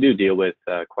we do deal with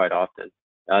quite often.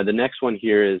 The next one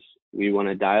here is we want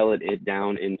to dial it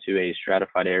down into a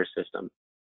stratified air system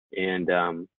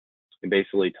and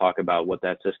basically talk about what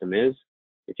that system is.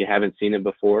 If you haven't seen it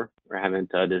before or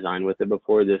haven't designed with it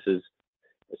before, this is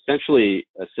essentially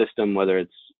a system, whether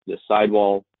it's the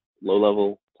sidewall,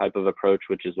 low-level type of approach,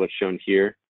 which is what's shown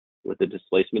here with the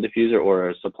displacement diffuser,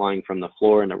 or supplying from the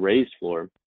floor and a raised floor.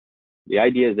 The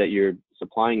idea is that you're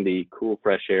supplying the cool,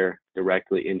 fresh air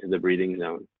directly into the breathing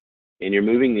zone. And you're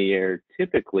moving the air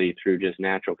typically through just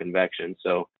natural convection.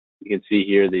 So you can see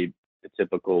here the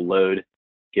typical load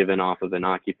given off of an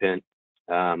occupant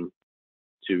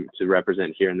to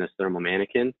represent here in this thermal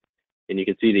mannequin. And you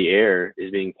can see the air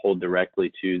is being pulled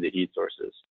directly to the heat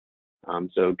sources.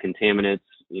 So contaminants,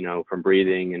 from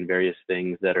breathing and various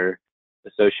things that are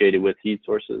associated with heat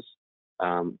sources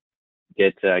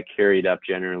get carried up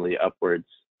generally upwards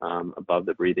above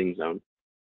the breathing zone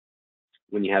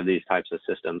when you have these types of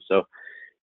systems. So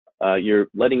you're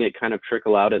letting it kind of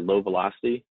trickle out at low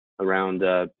velocity around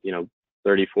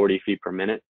 30, 40 feet per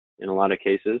minute in a lot of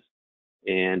cases,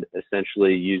 and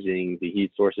essentially using the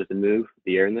heat sources to move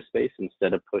the air in the space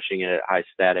instead of pushing it at high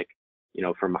static,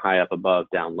 from high up above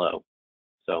down low.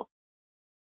 So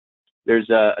There's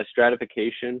a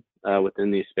stratification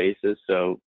within these spaces.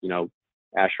 So,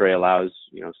 ASHRAE allows,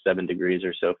 7 degrees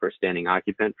or so for a standing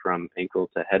occupant from ankle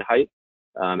to head height.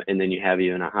 And then you have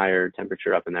even a higher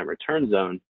temperature up in that return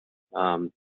zone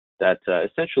that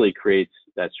essentially creates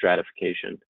that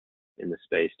stratification in the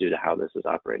space due to how this is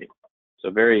operating. So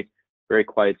very, very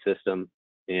quiet system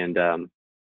and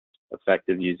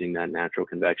effective using that natural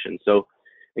convection. So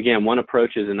again, one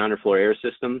approach is an underfloor air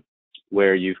system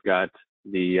where you've got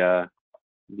the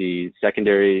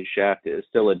secondary shaft is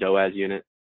still a DOAS unit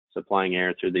supplying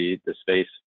air through the space,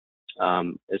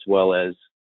 as well as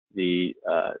the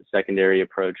secondary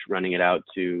approach running it out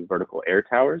to vertical air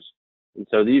towers. And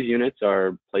so these units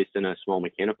are placed in a small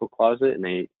mechanical closet, and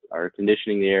they are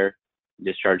conditioning the air,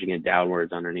 discharging it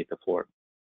downwards underneath the floor.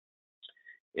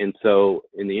 And so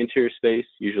in the interior space,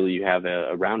 usually you have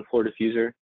a round floor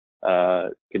diffuser,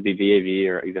 could be VAV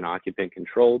or even occupant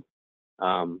controlled.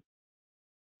 And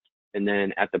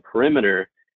then at the perimeter,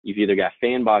 you've either got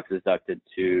fan boxes ducted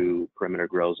to perimeter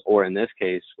grills, or in this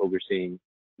case, what we're seeing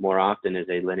more often is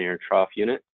a linear trough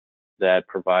unit that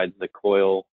provides the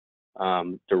coil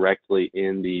directly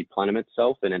in the plenum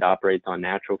itself, and it operates on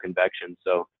natural convection.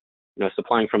 So,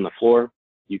 supplying from the floor,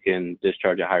 you can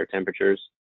discharge at higher temperatures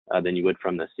than you would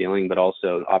from the ceiling, but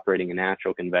also operating in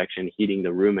natural convection, heating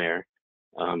the room air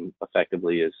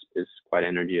effectively is quite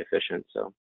energy efficient.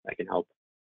 So that can help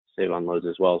save on loads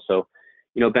as well. So,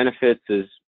 benefits is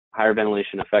higher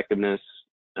ventilation effectiveness.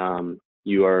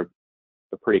 You are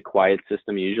a pretty quiet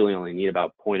system. You usually only need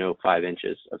about 0.05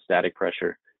 inches of static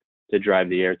pressure to drive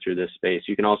the air through this space.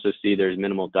 You can also see there's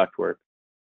minimal ductwork.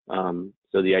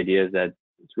 So the idea is that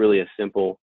it's really a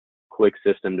simple, quick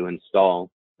system to install,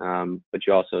 but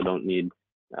you also don't need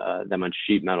that much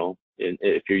sheet metal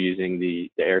if you're using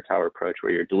the air tower approach,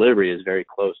 where your delivery is very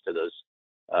close to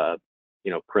those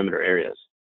perimeter areas.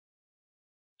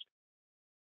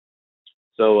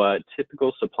 So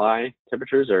typical supply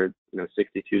temperatures are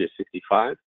 62 to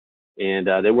 65, and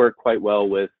they work quite well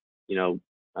with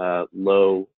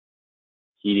low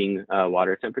heating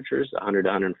water temperatures, 100 to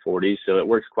 140. So it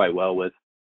works quite well with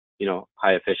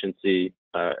high efficiency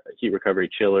heat recovery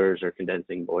chillers or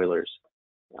condensing boilers.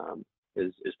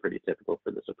 Is pretty typical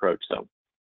for this approach. So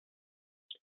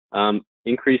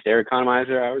increased air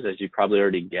economizer hours, as you probably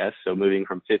already guessed. So moving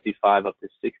from 55 up to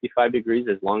 65 degrees,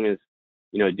 as long as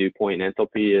dew point and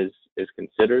enthalpy is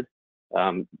considered.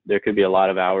 There could be a lot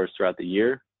of hours throughout the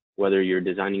year, whether you're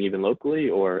designing even locally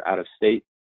or out of state,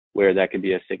 where that could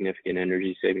be a significant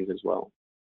energy savings as well.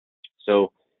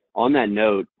 So on that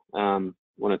note, I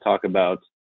want to talk about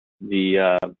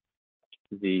the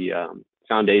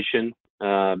foundation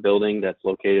building that's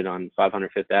located on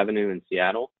 500 Fifth Avenue in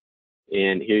Seattle.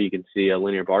 And here you can see a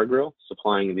linear bar grill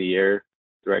supplying the air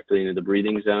directly into the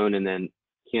breathing zone. And then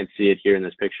can't see it here in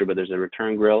this picture, but there's a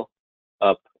return grill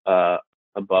up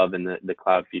above in the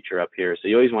cloud feature up here. So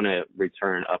you always want to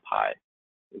return up high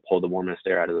and pull the warmest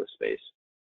air out of the space.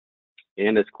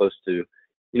 And as close to,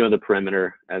 the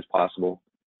perimeter as possible,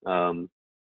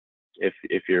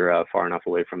 if you're far enough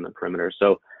away from the perimeter.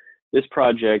 So this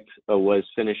project was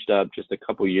finished up just a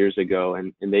couple years ago,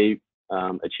 and they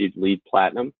achieved LEED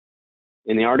Platinum.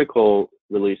 In the article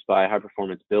released by High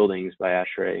Performance Buildings by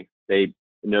ASHRAE, they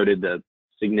noted the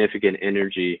significant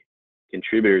energy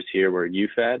contributors here were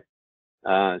UFAD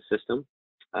system,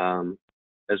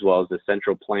 as well as the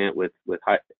central plant with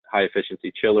high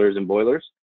efficiency chillers and boilers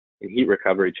and heat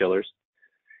recovery chillers,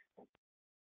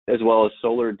 as well as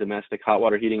solar domestic hot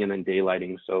water heating and then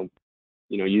daylighting. So,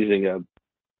 using a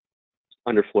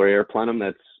underfloor air plenum,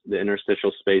 that's the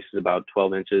interstitial space is about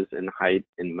 12 inches in height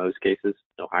in most cases,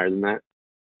 no higher than that.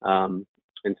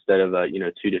 Instead of a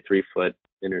 2 to 3 foot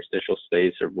interstitial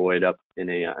space or void up in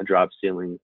a drop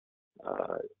ceiling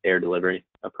air delivery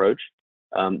approach,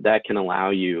 that can allow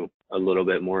you a little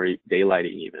bit more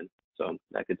daylighting even. So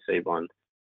that could save on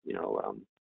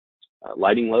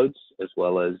lighting loads, as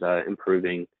well as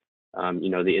improving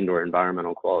the indoor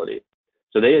environmental quality.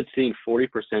 So they had seen 40%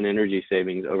 energy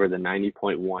savings over the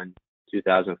 90.1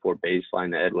 2004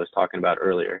 baseline that Ed was talking about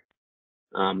earlier.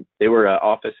 They were an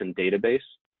office and database,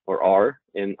 or are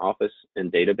in office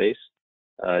and database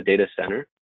data center.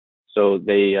 So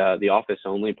they the office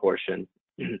only portion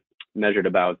measured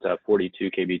about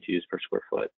 42 kBTUs per square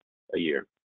foot a year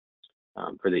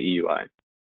for the EUI.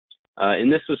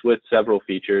 And this was with several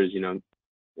features,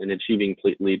 in achieving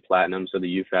LEED Platinum. So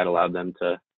the UFAD allowed them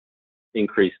to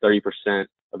increase 30%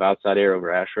 of outside air over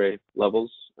ASHRAE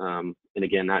levels. And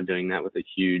again, not doing that with a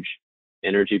huge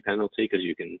energy penalty, because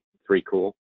you can free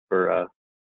cool for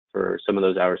some of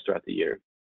those hours throughout the year.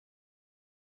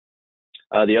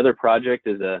 The other project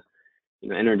is a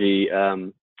energy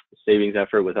savings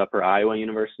effort with Upper Iowa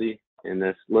University. In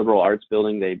this liberal arts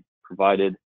building, they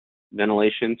provided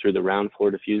ventilation through the round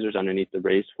floor diffusers underneath the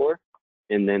raised floor.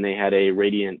 And then they had a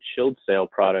radiant chilled sail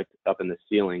product up in the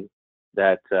ceiling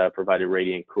that provided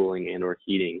radiant cooling and or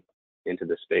heating into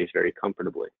the space very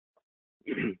comfortably.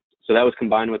 So that was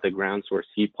combined with a ground source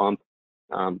heat pump,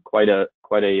 quite a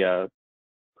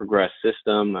progressed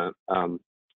system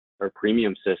or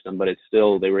premium system, but it's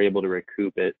still, they were able to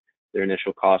recoup their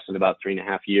initial cost in about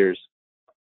 3.5 years.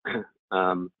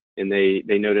 And they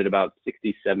noted about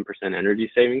 67%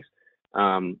 energy savings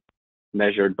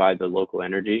measured by the local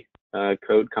energy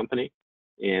code company.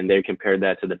 And they compared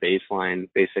that to the baseline,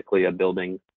 basically a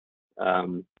building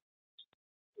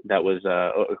that was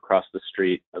across the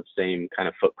street of same kind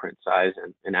of footprint size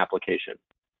and application.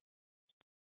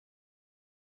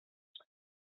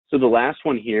 So the last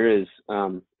one here is,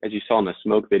 as you saw in the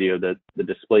smoke video, the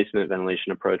displacement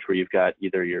ventilation approach, where you've got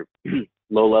either your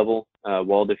low-level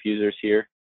wall diffusers here.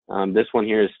 This one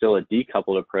here is still a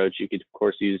decoupled approach. You could, of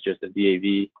course, use just a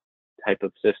VAV type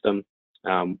of system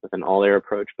with an all-air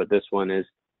approach, but this one is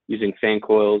using fan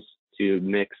coils to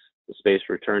mix the space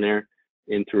return air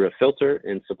in through a filter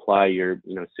and supply your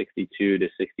 62 to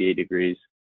 68 degrees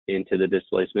into the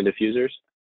displacement diffusers.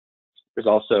 There's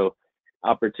also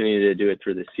opportunity to do it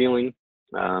through the ceiling.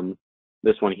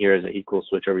 This one here is an equal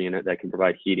switchover unit that can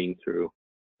provide heating through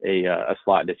a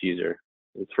slot diffuser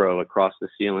and throw across the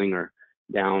ceiling or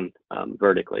down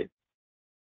vertically.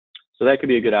 So that could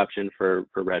be a good option for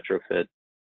retrofit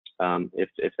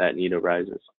if that need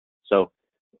arises. So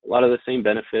a lot of the same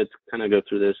benefits, kind of go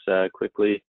through this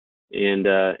quickly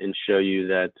and show you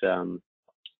that a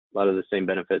lot of the same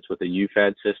benefits with the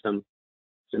UFAD system.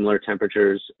 Similar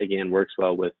temperatures, again, works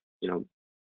well with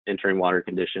entering water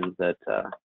conditions that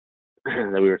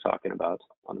that we were talking about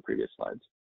on the previous slides.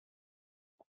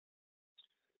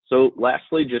 So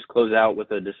lastly, just close out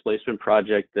with a displacement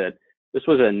project that this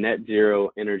was a net zero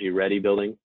energy ready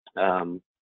building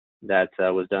that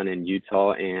was done in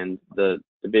Utah, and the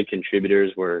big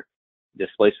contributors were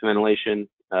displacement ventilation,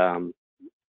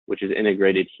 which is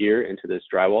integrated here into this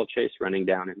drywall chase running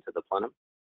down into the plenum.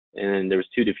 And there was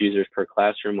 2 diffusers per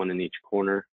classroom, one in each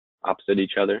corner opposite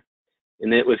each other.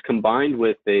 And it was combined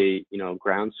with a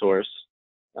ground source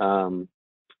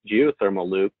geothermal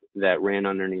loop that ran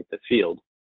underneath the field.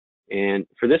 And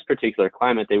for this particular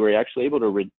climate, they were actually able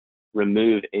to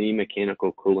remove any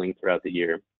mechanical cooling throughout the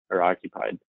year or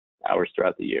occupied hours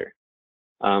throughout the year.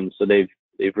 So they've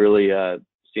really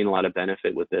seen a lot of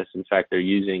benefit with this. In fact, they're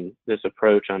using this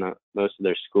approach on most of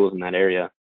their schools in that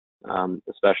area,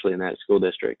 especially in that school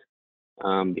district,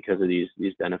 because of these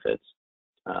benefits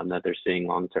that they're seeing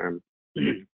long term.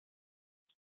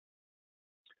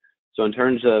 So in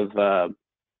terms of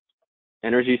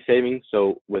energy savings,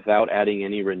 so without adding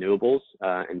any renewables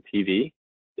and PV,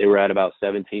 they were at about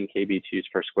 17 kBTUs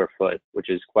per square foot, which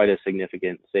is quite a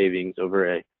significant savings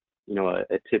over a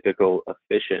typical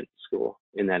efficient school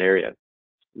in that area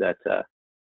that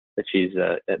achieves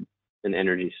an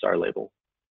Energy Star label.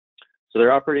 So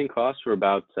their operating costs were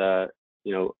about a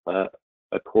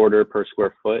quarter per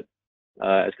square foot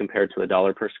as compared to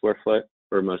 $1 per square foot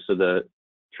for most of the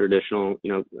traditional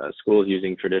schools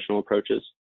using traditional approaches.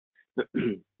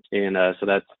 And so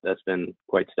that's been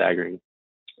quite staggering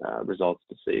results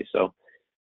to see. So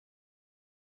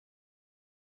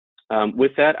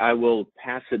with that, I will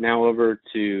pass it now over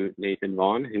to Nathan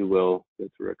Vaughn, who will go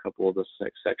through a couple of the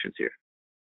sections here.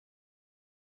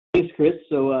 Thanks, Chris.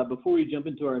 So before we jump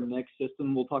into our next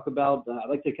system, we'll talk about, I'd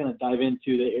like to kind of dive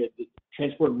into the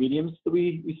transport mediums that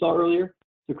we saw earlier.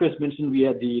 So Chris mentioned we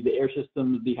had the air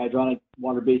systems, the hydronic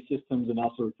water-based systems, and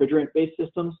also refrigerant-based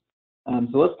systems.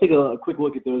 So let's take a quick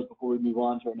look at those before we move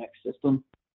on to our next system.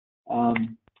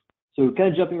 So kind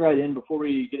of jumping right in before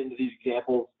we get into these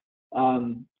examples,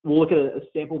 we'll look at a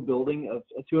sample building of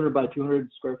a 200 by 200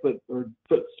 square foot or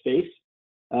foot space,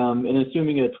 and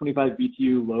assuming a 25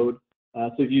 BTU load.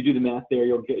 So if you do the math there,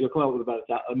 you'll come out with about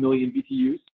 1 million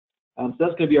BTUs. So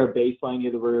that's going to be our baseline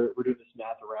here that we're doing this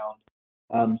math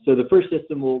around. So the first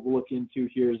system we'll look into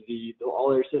here is the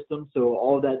all-air system. So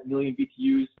all of that 1 million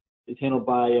BTUs is handled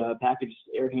by a packaged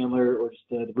air handler or just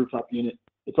the rooftop unit.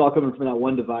 It's all coming from that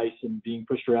one device and being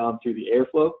pushed around through the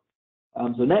airflow.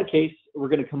 So in that case, we're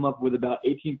going to come up with about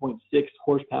 18.6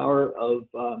 horsepower of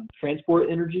transport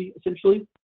energy, essentially,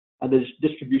 the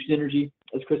distribution energy,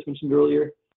 as Chris mentioned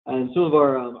earlier. And some of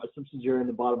our assumptions are in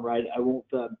the bottom right. I won't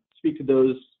speak to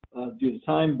those due to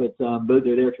time, but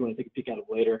they're there if you want to take a peek at it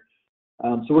later.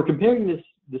 So we're comparing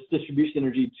this distribution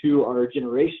energy to our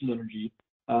generation energy.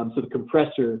 So the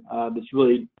compressor that's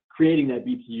really creating that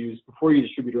BTUs before you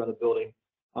distribute around the building.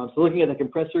 So looking at the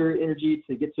compressor energy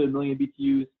to get to 1 million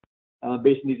BTUs,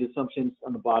 based on these assumptions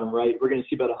on the bottom right, we're going to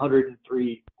see about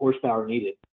 103 horsepower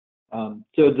needed. So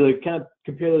to kind of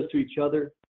compare those to each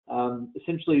other,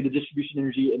 essentially the distribution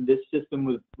energy in this system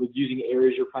with using air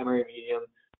as your primary medium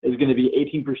is going to be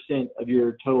 18% of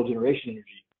your total generation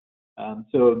energy.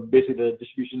 So basically the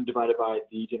distribution divided by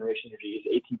the generation energy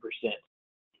is 18%.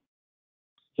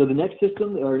 So the next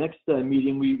system, or next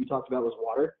medium we talked about was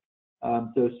water.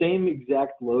 So same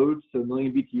exact load, so 1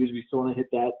 million BTUs, we still want to hit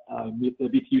that, meet the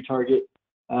BTU target.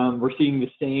 We're seeing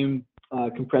the same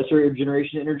compressor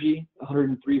generation energy,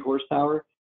 103 horsepower.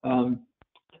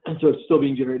 And so it's still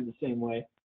being generated the same way.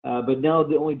 But now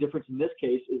the only difference in this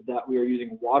case is that we are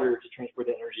using water to transport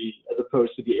the energy as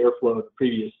opposed to the airflow of the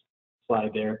previous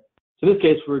slide there. So in this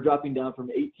case, we're dropping down from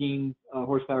 18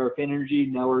 horsepower of fan energy.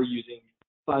 Now we're using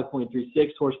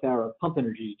 5.36 horsepower of pump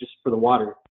energy just for the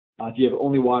water. If you have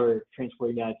only water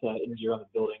transporting that energy around the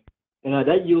building. And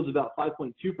that yields about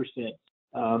 5.2%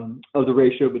 of the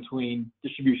ratio between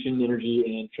distribution energy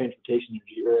and transportation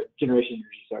energy, or generation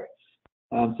energy,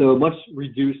 sorry. So a much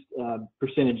reduced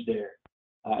percentage there.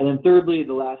 And then thirdly,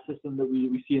 the last system that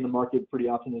we see in the market pretty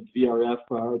often is VRF,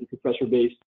 or the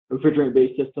compressor-based,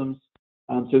 refrigerant-based systems.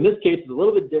 So in this case, it's a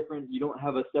little bit different. You don't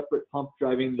have a separate pump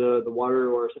driving the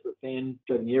water or a separate fan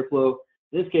driving the airflow.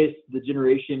 In this case, the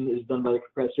generation is done by the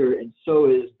compressor, and so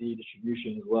is the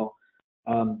distribution as well.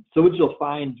 So what you'll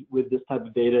find with this type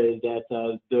of data is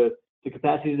that the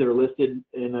capacities that are listed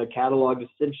in a catalog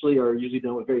essentially are usually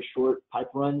done with very short pipe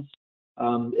runs.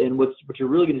 And what you're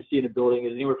really going to see in a building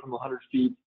is anywhere from 100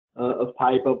 feet of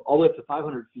pipe up all the way up to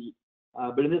 500 feet.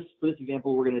 But for this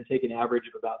example, we're going to take an average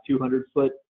of about 200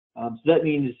 foot. So that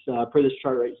means, per this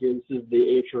chart right here, this is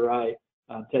the ASHRAE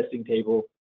testing table.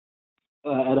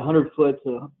 At 100 foot,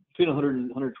 between 100 and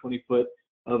 120 foot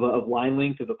of line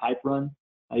length of a pipe run,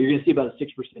 you're going to see about a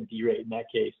 6% D rate in that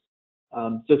case.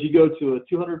 So if you go to a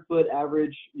 200 foot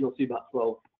average, you'll see about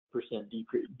 12%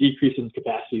 decrease in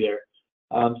capacity there.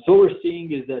 So what we're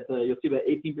seeing is that you'll see about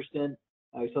 18%.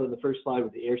 I saw in the first slide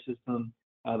with the air system.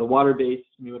 The water base is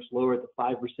going to be much lower at the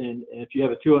 5%. And if you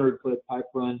have a 200 foot pipe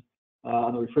run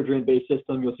on the refrigerant based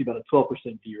system, you'll see about a 12%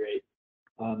 D rate,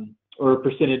 or a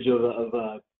percentage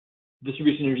of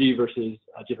distribution energy versus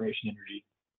generation energy.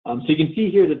 So you can see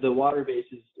here that the water base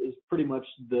is pretty much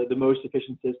the most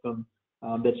efficient system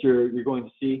that you're going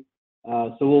to see.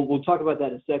 So we'll talk about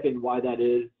that in a second, why that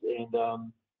is,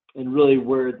 and really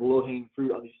where the low-hanging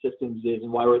fruit on these systems is,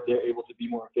 and why they're able to be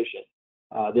more efficient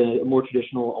than a more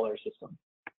traditional all-air system.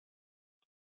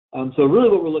 So really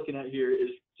what we're looking at here is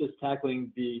just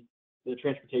tackling the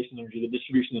transportation energy, the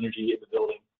distribution energy in the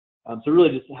building. So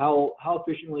really just how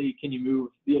efficiently can you move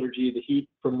the energy, the heat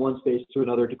from one space to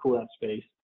another to cool that space.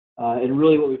 And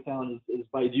really what we found is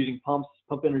by using pump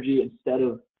energy instead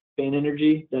of fan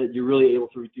energy, that you're really able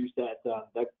to reduce that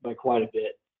by quite a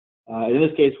bit. And in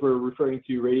this case, we're referring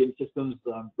to radiant systems,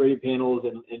 radiant panels,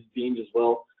 and beams as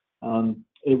well.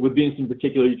 With beams in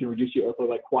particular, you can reduce your airflow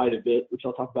by quite a bit, which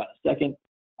I'll talk about in a second.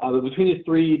 But between these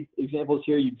three examples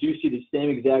here, you do see the same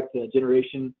exact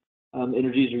generation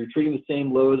energies. You're treating the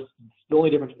same loads. The only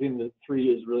difference between the three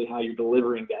is really how you're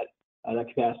delivering that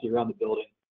capacity around the building.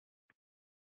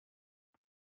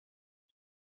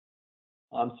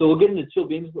 So we'll get into chill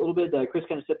beams a little bit. Chris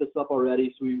kind of set this up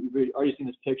already, so we've already seen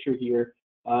this picture here.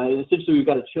 And essentially, we've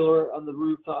got a chiller on the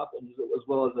rooftop, and as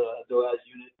well as a DOAS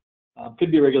unit.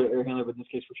 Could be a regular air handler, but in this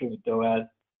case, we're showing a DOAS.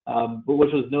 But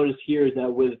what was noticed here is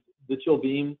that with the chill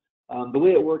beam, the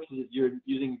way it works is you're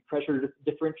using pressure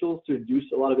differentials to induce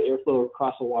a lot of airflow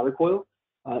across a water coil.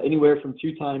 Anywhere from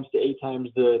 2 times to 8 times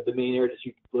the main air that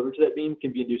you deliver to that beam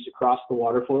can be induced across the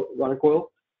water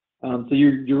coil. So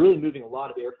you're really moving a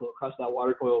lot of airflow across that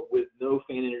water coil with no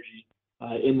fan energy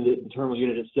in the terminal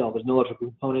unit itself. There's no electrical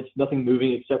components, nothing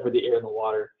moving except for the air and the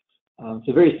water.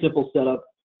 So very simple setup,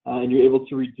 and you're able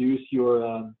to reduce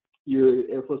your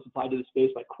airflow supply to the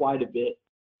space by quite a bit,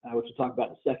 which we'll talk about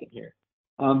in a second here.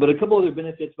 But a couple other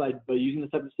benefits by using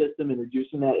this type of system and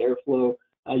reducing that airflow,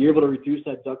 you're able to reduce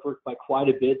that ductwork by quite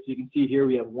a bit. So you can see here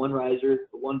we have one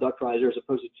duct riser as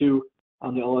opposed to 2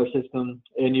 on the all-air system.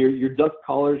 And your duct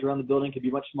collars around the building can be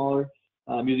much smaller.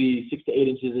 Usually 6 to 8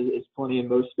 inches is plenty in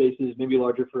most spaces, maybe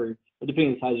larger depending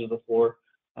on the size of the floor,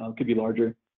 could be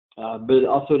larger. But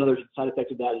also another side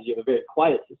effect of that is you have a very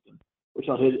quiet system, which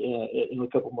I'll hit in a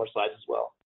couple more slides as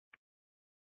well.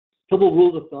 A couple of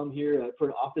rules of thumb here. For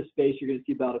an office space, you're going to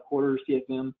see about 1/4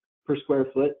 CFM per square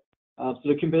foot. So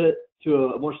to compare it to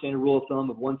a more standard rule of thumb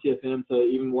of 1 CFM to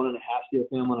even 1.5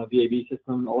 CFM on a VAB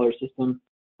system, all-air system,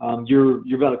 you're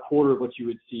about 1/4 of what you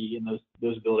would see in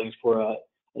those buildings for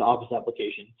an office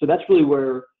application. So that's really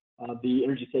where the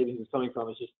energy savings is coming from.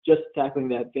 It's just tackling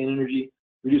that fan energy,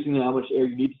 reducing how much air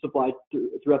you need to supply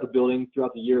throughout the building,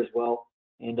 throughout the year as well,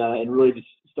 and really just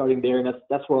starting there. And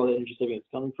that's where all the energy savings is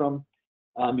coming from.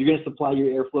 You're going to supply your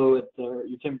airflow at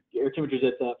your air temperatures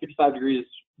at 55 degrees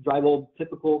dry bulb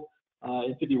typical,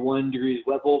 and 51 degrees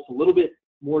wet bulb. So a little bit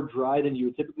more dry than you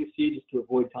would typically see, just to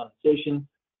avoid condensation.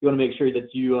 You want to make sure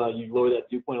that you lower that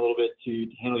dew point a little bit to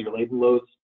handle your latent loads.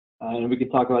 And we can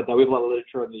talk about that. We have a lot of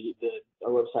literature on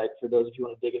our website for those if you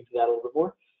want to dig into that a little bit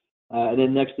more. And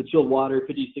then next, the chilled water,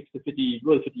 56 to 50,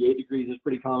 really 58 degrees is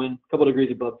pretty common. A couple degrees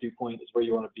above dew point is where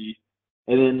you want to be.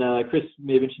 And then Chris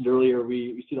may have mentioned earlier,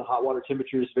 we see the hot water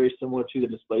temperatures very similar to the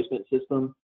displacement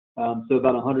system. So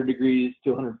about 100 degrees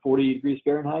to 140 degrees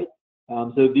Fahrenheit.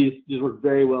 So these work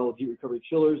very well with heat recovery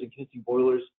chillers and condensing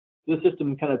boilers. This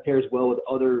system kind of pairs well with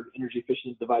other energy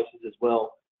efficient devices as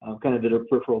well, kind of that are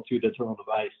peripheral to the terminal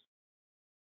device.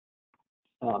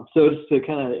 So just to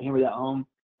kind of hammer that home,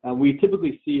 we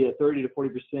typically see a 30 to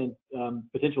 40%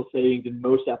 potential savings in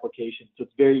most applications. So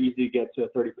it's very easy to get to a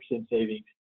 30% savings,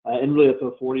 and really up to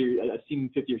a 40. I've seen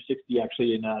 50 or 60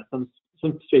 actually in some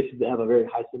spaces that have a very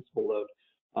high sensible load.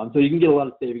 So you can get a lot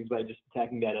of savings by just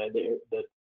attacking that the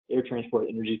air transport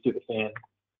energy through the fan.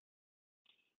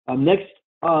 Next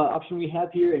option we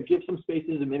have here, and give some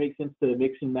spaces, it may make sense to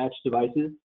mix and match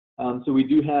devices. So we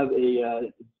do have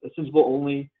a sensible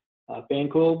only fan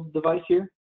coil device here.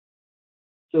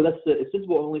 So that's the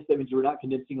sensible only, so that means we're not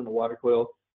condensing on the water coil.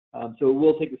 So it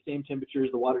will take the same temperatures,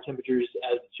 the water temperatures,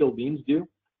 as chilled beams do.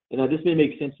 And this may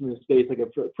make sense in a space like a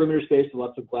perimeter space with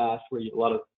lots of glass, where you have a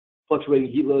lot of fluctuating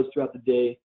heat loads throughout the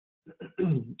day,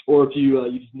 or if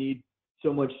you just need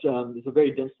so much, it's a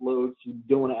very dense load, so you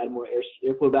don't want to add more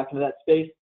airflow back into that space.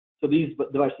 So these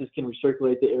devices can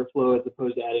recirculate the airflow as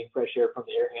opposed to adding fresh air from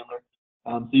the air handler.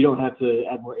 So you don't have to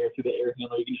add more air through the air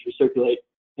handler. You can just recirculate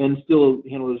and still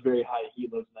handle those very high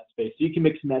heat loads in that space. So you can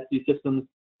mix and match these systems,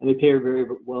 and they pair very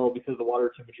well because the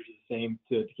water temperatures are the same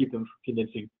to keep them from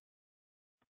condensing.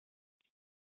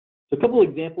 So a couple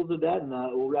examples of that, and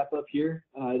we'll wrap up here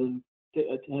and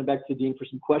hand it back to Dean for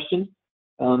some questions.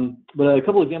 But a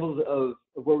couple examples of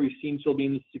where we've seen chill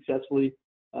beams successfully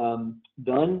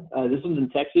done. This one's in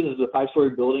Texas. This is a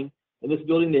 5-story building. In this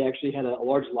building, they actually had a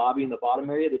large lobby in the bottom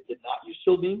area that did not use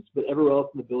chill beams, but everywhere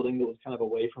else in the building that was kind of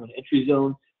away from an entry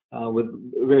zone with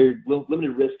very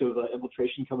limited risk of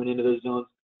infiltration coming into those zones.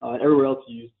 Everywhere else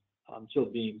used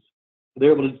chilled beams.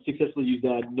 They're able to successfully use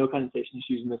that. No condensation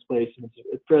issues in this place. And it's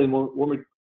a fairly warm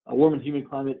and humid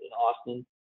climate in Austin.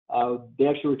 They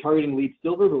actually were targeting lead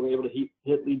silver, but were able to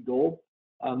hit lead gold.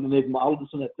 And they've modeled this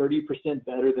one at 30%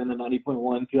 better than the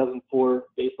 90.1 2004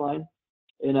 baseline.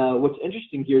 And what's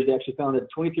interesting here is they actually found that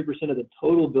 23% of the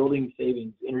total building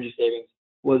savings, energy savings,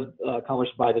 was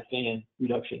accomplished by the fan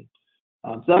reduction.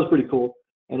 So that was pretty cool.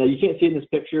 And you can't see it in this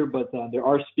picture, but there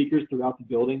are speakers throughout the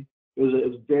building. It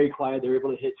was very quiet. They were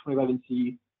able to hit 25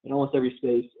 NC in almost every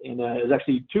space. And it was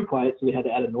actually too quiet, so they had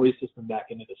to add a noise system back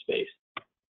into the space.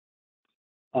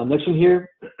 Next one here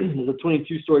is a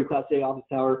 22-story Class A office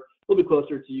tower, a little bit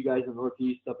closer to you guys in the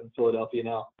Northeast, up in Philadelphia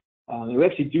now. And we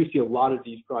actually do see a lot of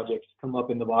these projects come up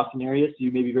in the Boston area, so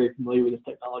you may be very familiar with this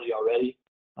technology already,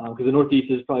 because the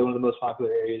Northeast is probably one of the most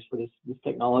popular areas for this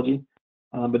technology.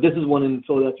 But this is one in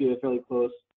Philadelphia, fairly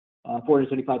close,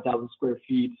 475,000 square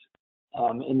feet.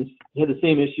 And they had the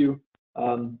same issue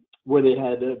where they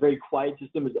had a very quiet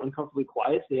system. It was uncomfortably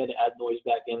quiet, so they had to add noise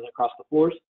back in across the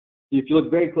floors. So if you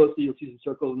look very closely, you'll see some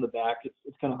circles in the back.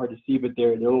 It's kind of hard to see, but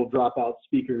they're little dropout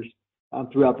speakers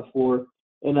throughout the floor.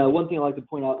 And one thing I like to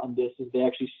point out on this is they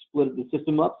actually split the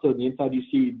system up. So on the inside, you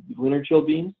see linear chill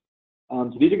beams.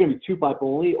 So these are going to be 2-pipe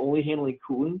only handling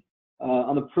cooling.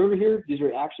 On the perimeter here, these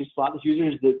are actually slot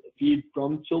diffusers that feed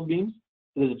from chilled beams.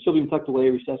 So there's a chill beam tucked away,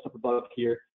 recessed up above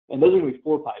here. And those are going to be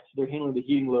 4 pipes. So they're handling the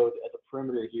heating load at the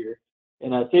perimeter here.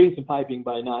 And saving some piping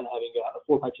by not having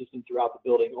a 4-pipe system throughout the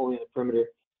building, only in the perimeter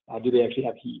do they actually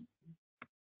have heat.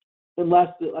 And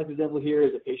last example here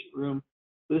is a patient room.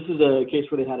 So this is a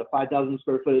case where they had a 5,000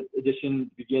 square foot addition at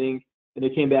the beginning, and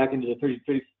they came back into the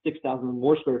 36,000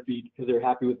 more square feet because they were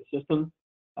happy with the system.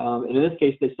 And in this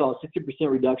case, they saw a 60%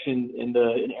 reduction in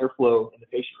airflow in the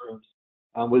patient rooms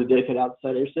with a dedicated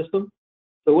outside air system.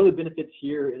 So one of the benefits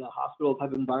here in a hospital type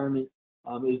of environment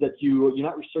is that you're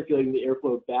not recirculating the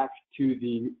airflow back to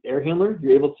the air handler.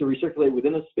 You're able to recirculate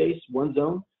within a space, one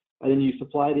zone, and then you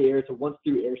supply the air to once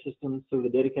through air system. So the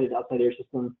dedicated outside air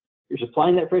system, you're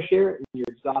supplying that fresh air and you're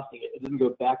exhausting it. It doesn't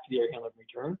go back to the air handler in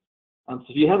return. So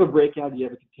if you have a breakout, you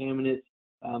have a contaminant,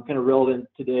 kind of relevant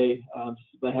today,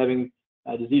 by having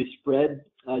disease spread,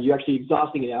 you're actually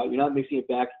exhausting it out. You're not mixing it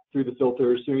back through the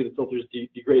filters. Assuming the filters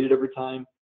degraded over time,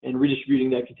 and redistributing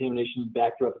that contamination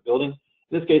back throughout the building.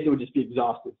 In this case, it would just be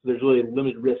exhausted, so there's really a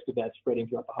limited risk of that spreading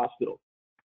throughout the hospital.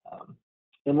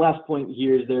 And last point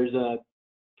here is there's a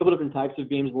couple different types of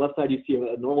beams. On the left side, you see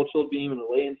a normal chilled beam and a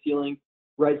lay-in ceiling.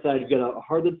 Right side, you've got a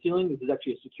hard lid ceiling. This is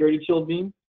actually a security chilled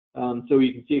beam. So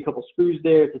you can see a couple screws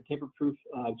there. It's a tamper-proof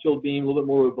chilled beam, a little bit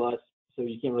more robust, so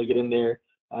you can't really get in there.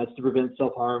 It's to prevent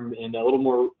self-harm and a little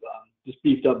more just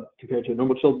beefed up compared to a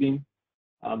normal chilled beam.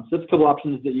 So that's a couple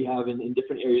options that you have in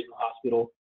different areas in the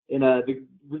hospital. And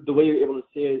the way you're able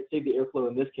to save the airflow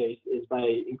in this case is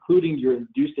by including your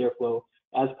induced airflow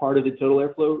as part of the total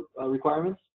airflow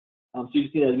requirements. So you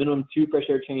just need a minimum 2 fresh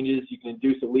air changes. You can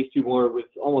induce at least 2 more with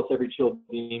almost every chilled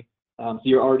beam. So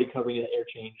you're already covering that air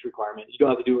change requirement. You don't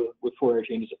have to do it with 4 air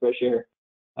changes of fresh air.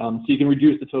 So you can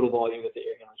reduce the total volume that the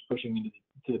air handler is pushing into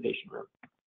the patient room.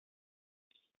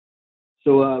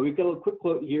 So we've got a quick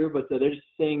quote here, but they're just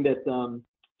saying that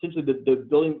essentially the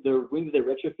wing that they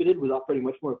retrofitted was operating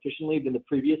much more efficiently than the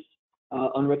previous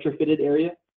unretrofitted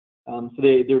area. So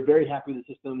they're very happy with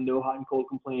the system. No hot and cold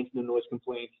complaints, no noise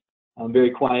complaints.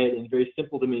 Very quiet and very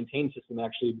simple to maintain system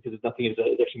actually, because nothing is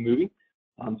actually moving.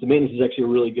 So maintenance is actually a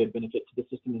really good benefit to the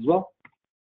system as well.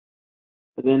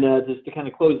 And then just to kind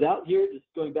of close out here, just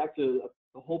going back to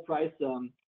the whole price,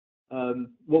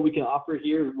 what we can offer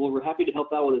here, well, we're happy to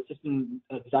help out with a system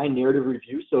design narrative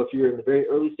review. So if you're in the very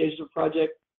early stages of a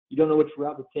project, you don't know which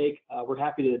route to take, we're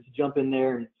happy to jump in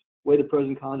there and weigh the pros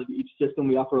and cons of each system.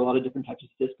 We offer a lot of different types of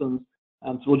systems.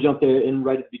 So we'll jump there in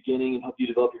right at the beginning and help you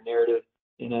develop your narrative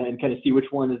and kind of see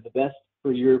which one is the best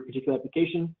for your particular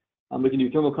application. We can do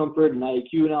thermal comfort and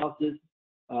IAQ analysis.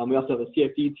 We also have a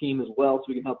CFD team as well, so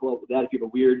we can help out with that if you have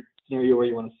a weird scenario where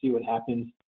you want to see what happens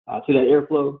to that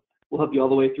airflow. We'll help you all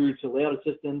the way through to layout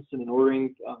assistance and then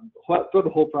ordering for the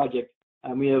whole project.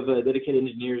 We have dedicated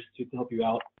engineers to help you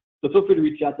out. So feel free to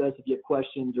reach out to us if you have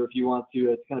questions or if you want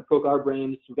to kind of poke our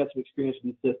brains. We've got some experience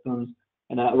with these systems,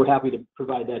 and we're happy to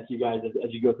provide that to you guys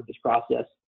as you go through this process.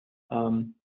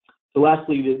 So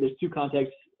lastly, there's 2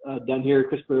 contacts down here,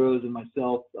 Chris Burrows and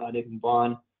myself, Nathan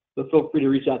Vaughn. So feel free to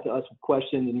reach out to us with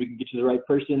questions, and we can get you the right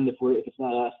person if it's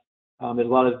not us. There's a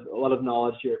lot of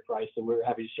knowledge here at Price, so we're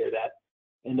happy to share that.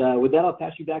 And with that, I'll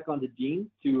pass you back on to Dean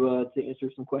to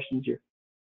answer some questions here.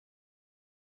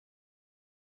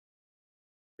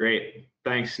 Great.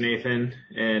 Thanks, Nathan.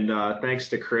 And thanks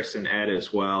to Chris and Ed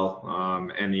as well,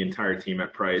 and the entire team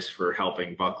at Price for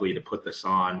helping Buckley to put this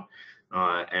on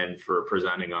and for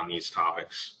presenting on these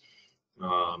topics.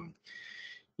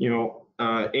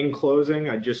 In closing,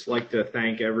 I'd just like to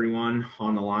thank everyone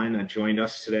on the line that joined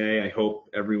us today. I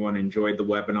hope everyone enjoyed the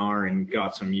webinar and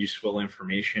got some useful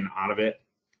information out of it.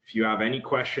 If you have any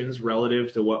questions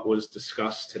relative to what was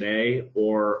discussed today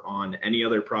or on any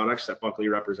other products that Buckley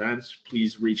represents,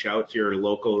 please reach out to your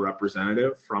local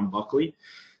representative from Buckley.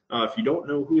 If you don't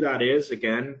know who that is,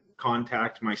 again,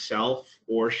 contact myself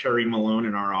or Sherry Malone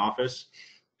in our office,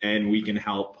 and we can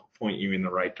help point you in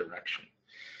the right direction.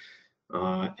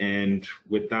 And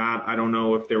with that, I don't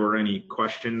know if there were any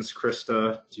questions.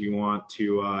 Krista, do you want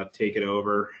to take it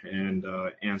over and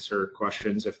answer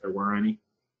questions if there were any?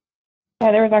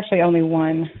 Yeah, there was actually only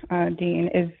one, Dean.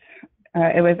 It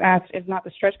was asked, is not the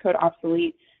stretch code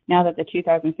obsolete now that the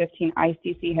 2015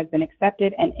 ICC has been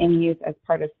accepted and in use as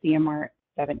part of CMR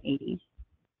 780?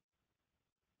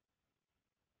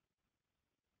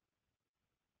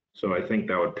 So I think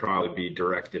that would probably be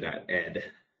directed at Ed.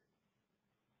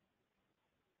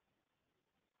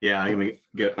 Yeah, I'm gonna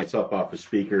get myself off the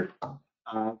speaker.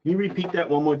 Can you repeat that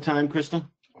one more time, Krista?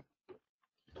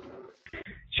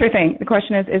 Sure thing. The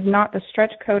question is not the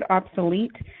stretch code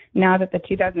obsolete now that the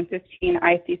 2015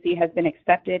 ICC has been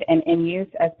accepted and in use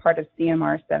as part of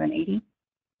CMR 780?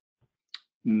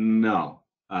 No.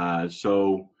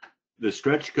 So the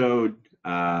stretch code,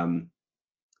 well,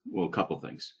 a couple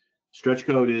things. Stretch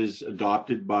code is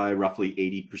adopted by roughly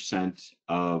 80%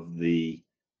 of the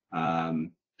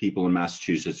people in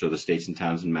Massachusetts, or the states and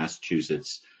towns in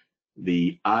Massachusetts.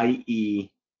 The IECC,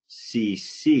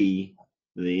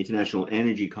 the International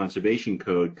Energy Conservation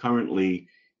Code, currently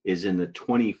is in the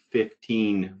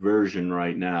 2015 version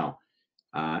right now.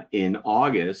 In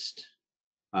August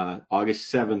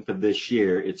 7th of this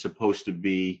year, it's supposed to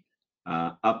be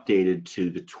updated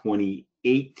to the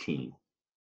 2018.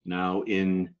 Now,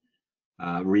 in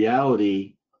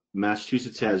reality,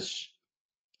 Massachusetts has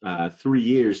 3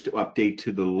 years to update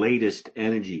to the latest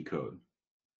energy code,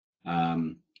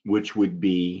 which would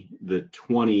be the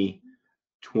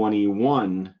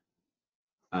 2021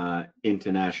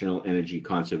 International Energy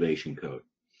Conservation Code.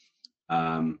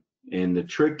 And the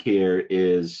trick here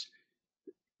is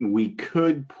we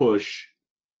could push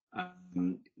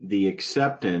the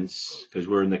acceptance, because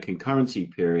we're in the concurrency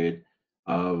period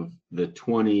of the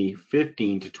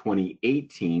 2015 to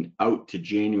 2018 out to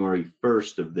January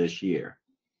 1st of this year.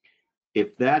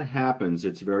 If that happens,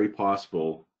 it's very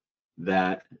possible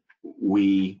that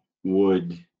we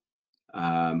would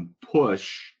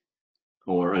push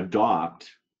or adopt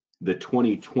the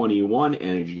 2021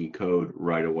 energy code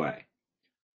right away.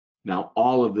 Now,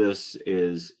 all of this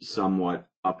is somewhat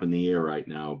up in the air right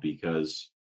now because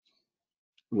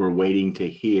we're waiting to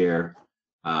hear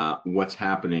what's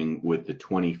happening with the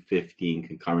 2015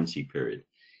 concurrency period.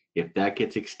 If that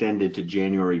gets extended to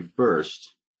January 1st,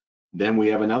 then we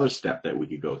have another step that we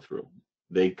could go through.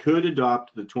 They could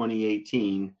adopt the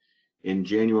 2018 in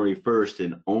January 1st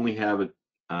and only have it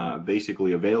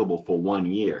basically available for 1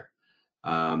 year.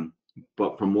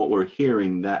 But from what we're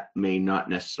hearing, that may not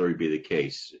necessarily be the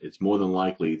case. It's more than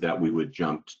likely that we would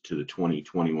jump to the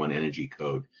 2021 energy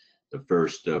code, the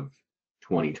 1st of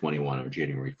 2021 or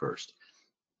January 1st.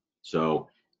 So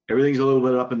everything's a little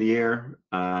bit up in the air.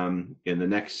 In the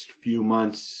next few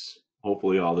months,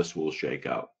 hopefully all this will shake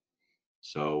out.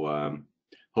 So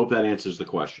hope that answers the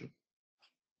question.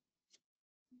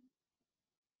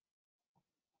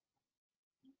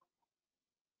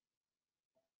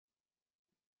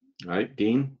 All right,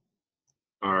 Dean.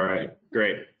 All right,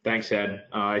 great. Thanks, Ed.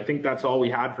 I think that's all we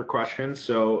had for questions.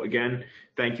 So again,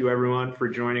 thank you everyone for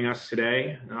joining us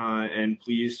today. And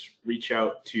please reach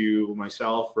out to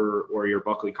myself or your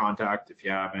Buckley contact if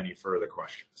you have any further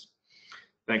questions.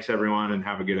 Thanks everyone and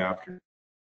have a good afternoon.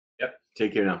 Yep,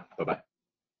 take care now. Bye-bye.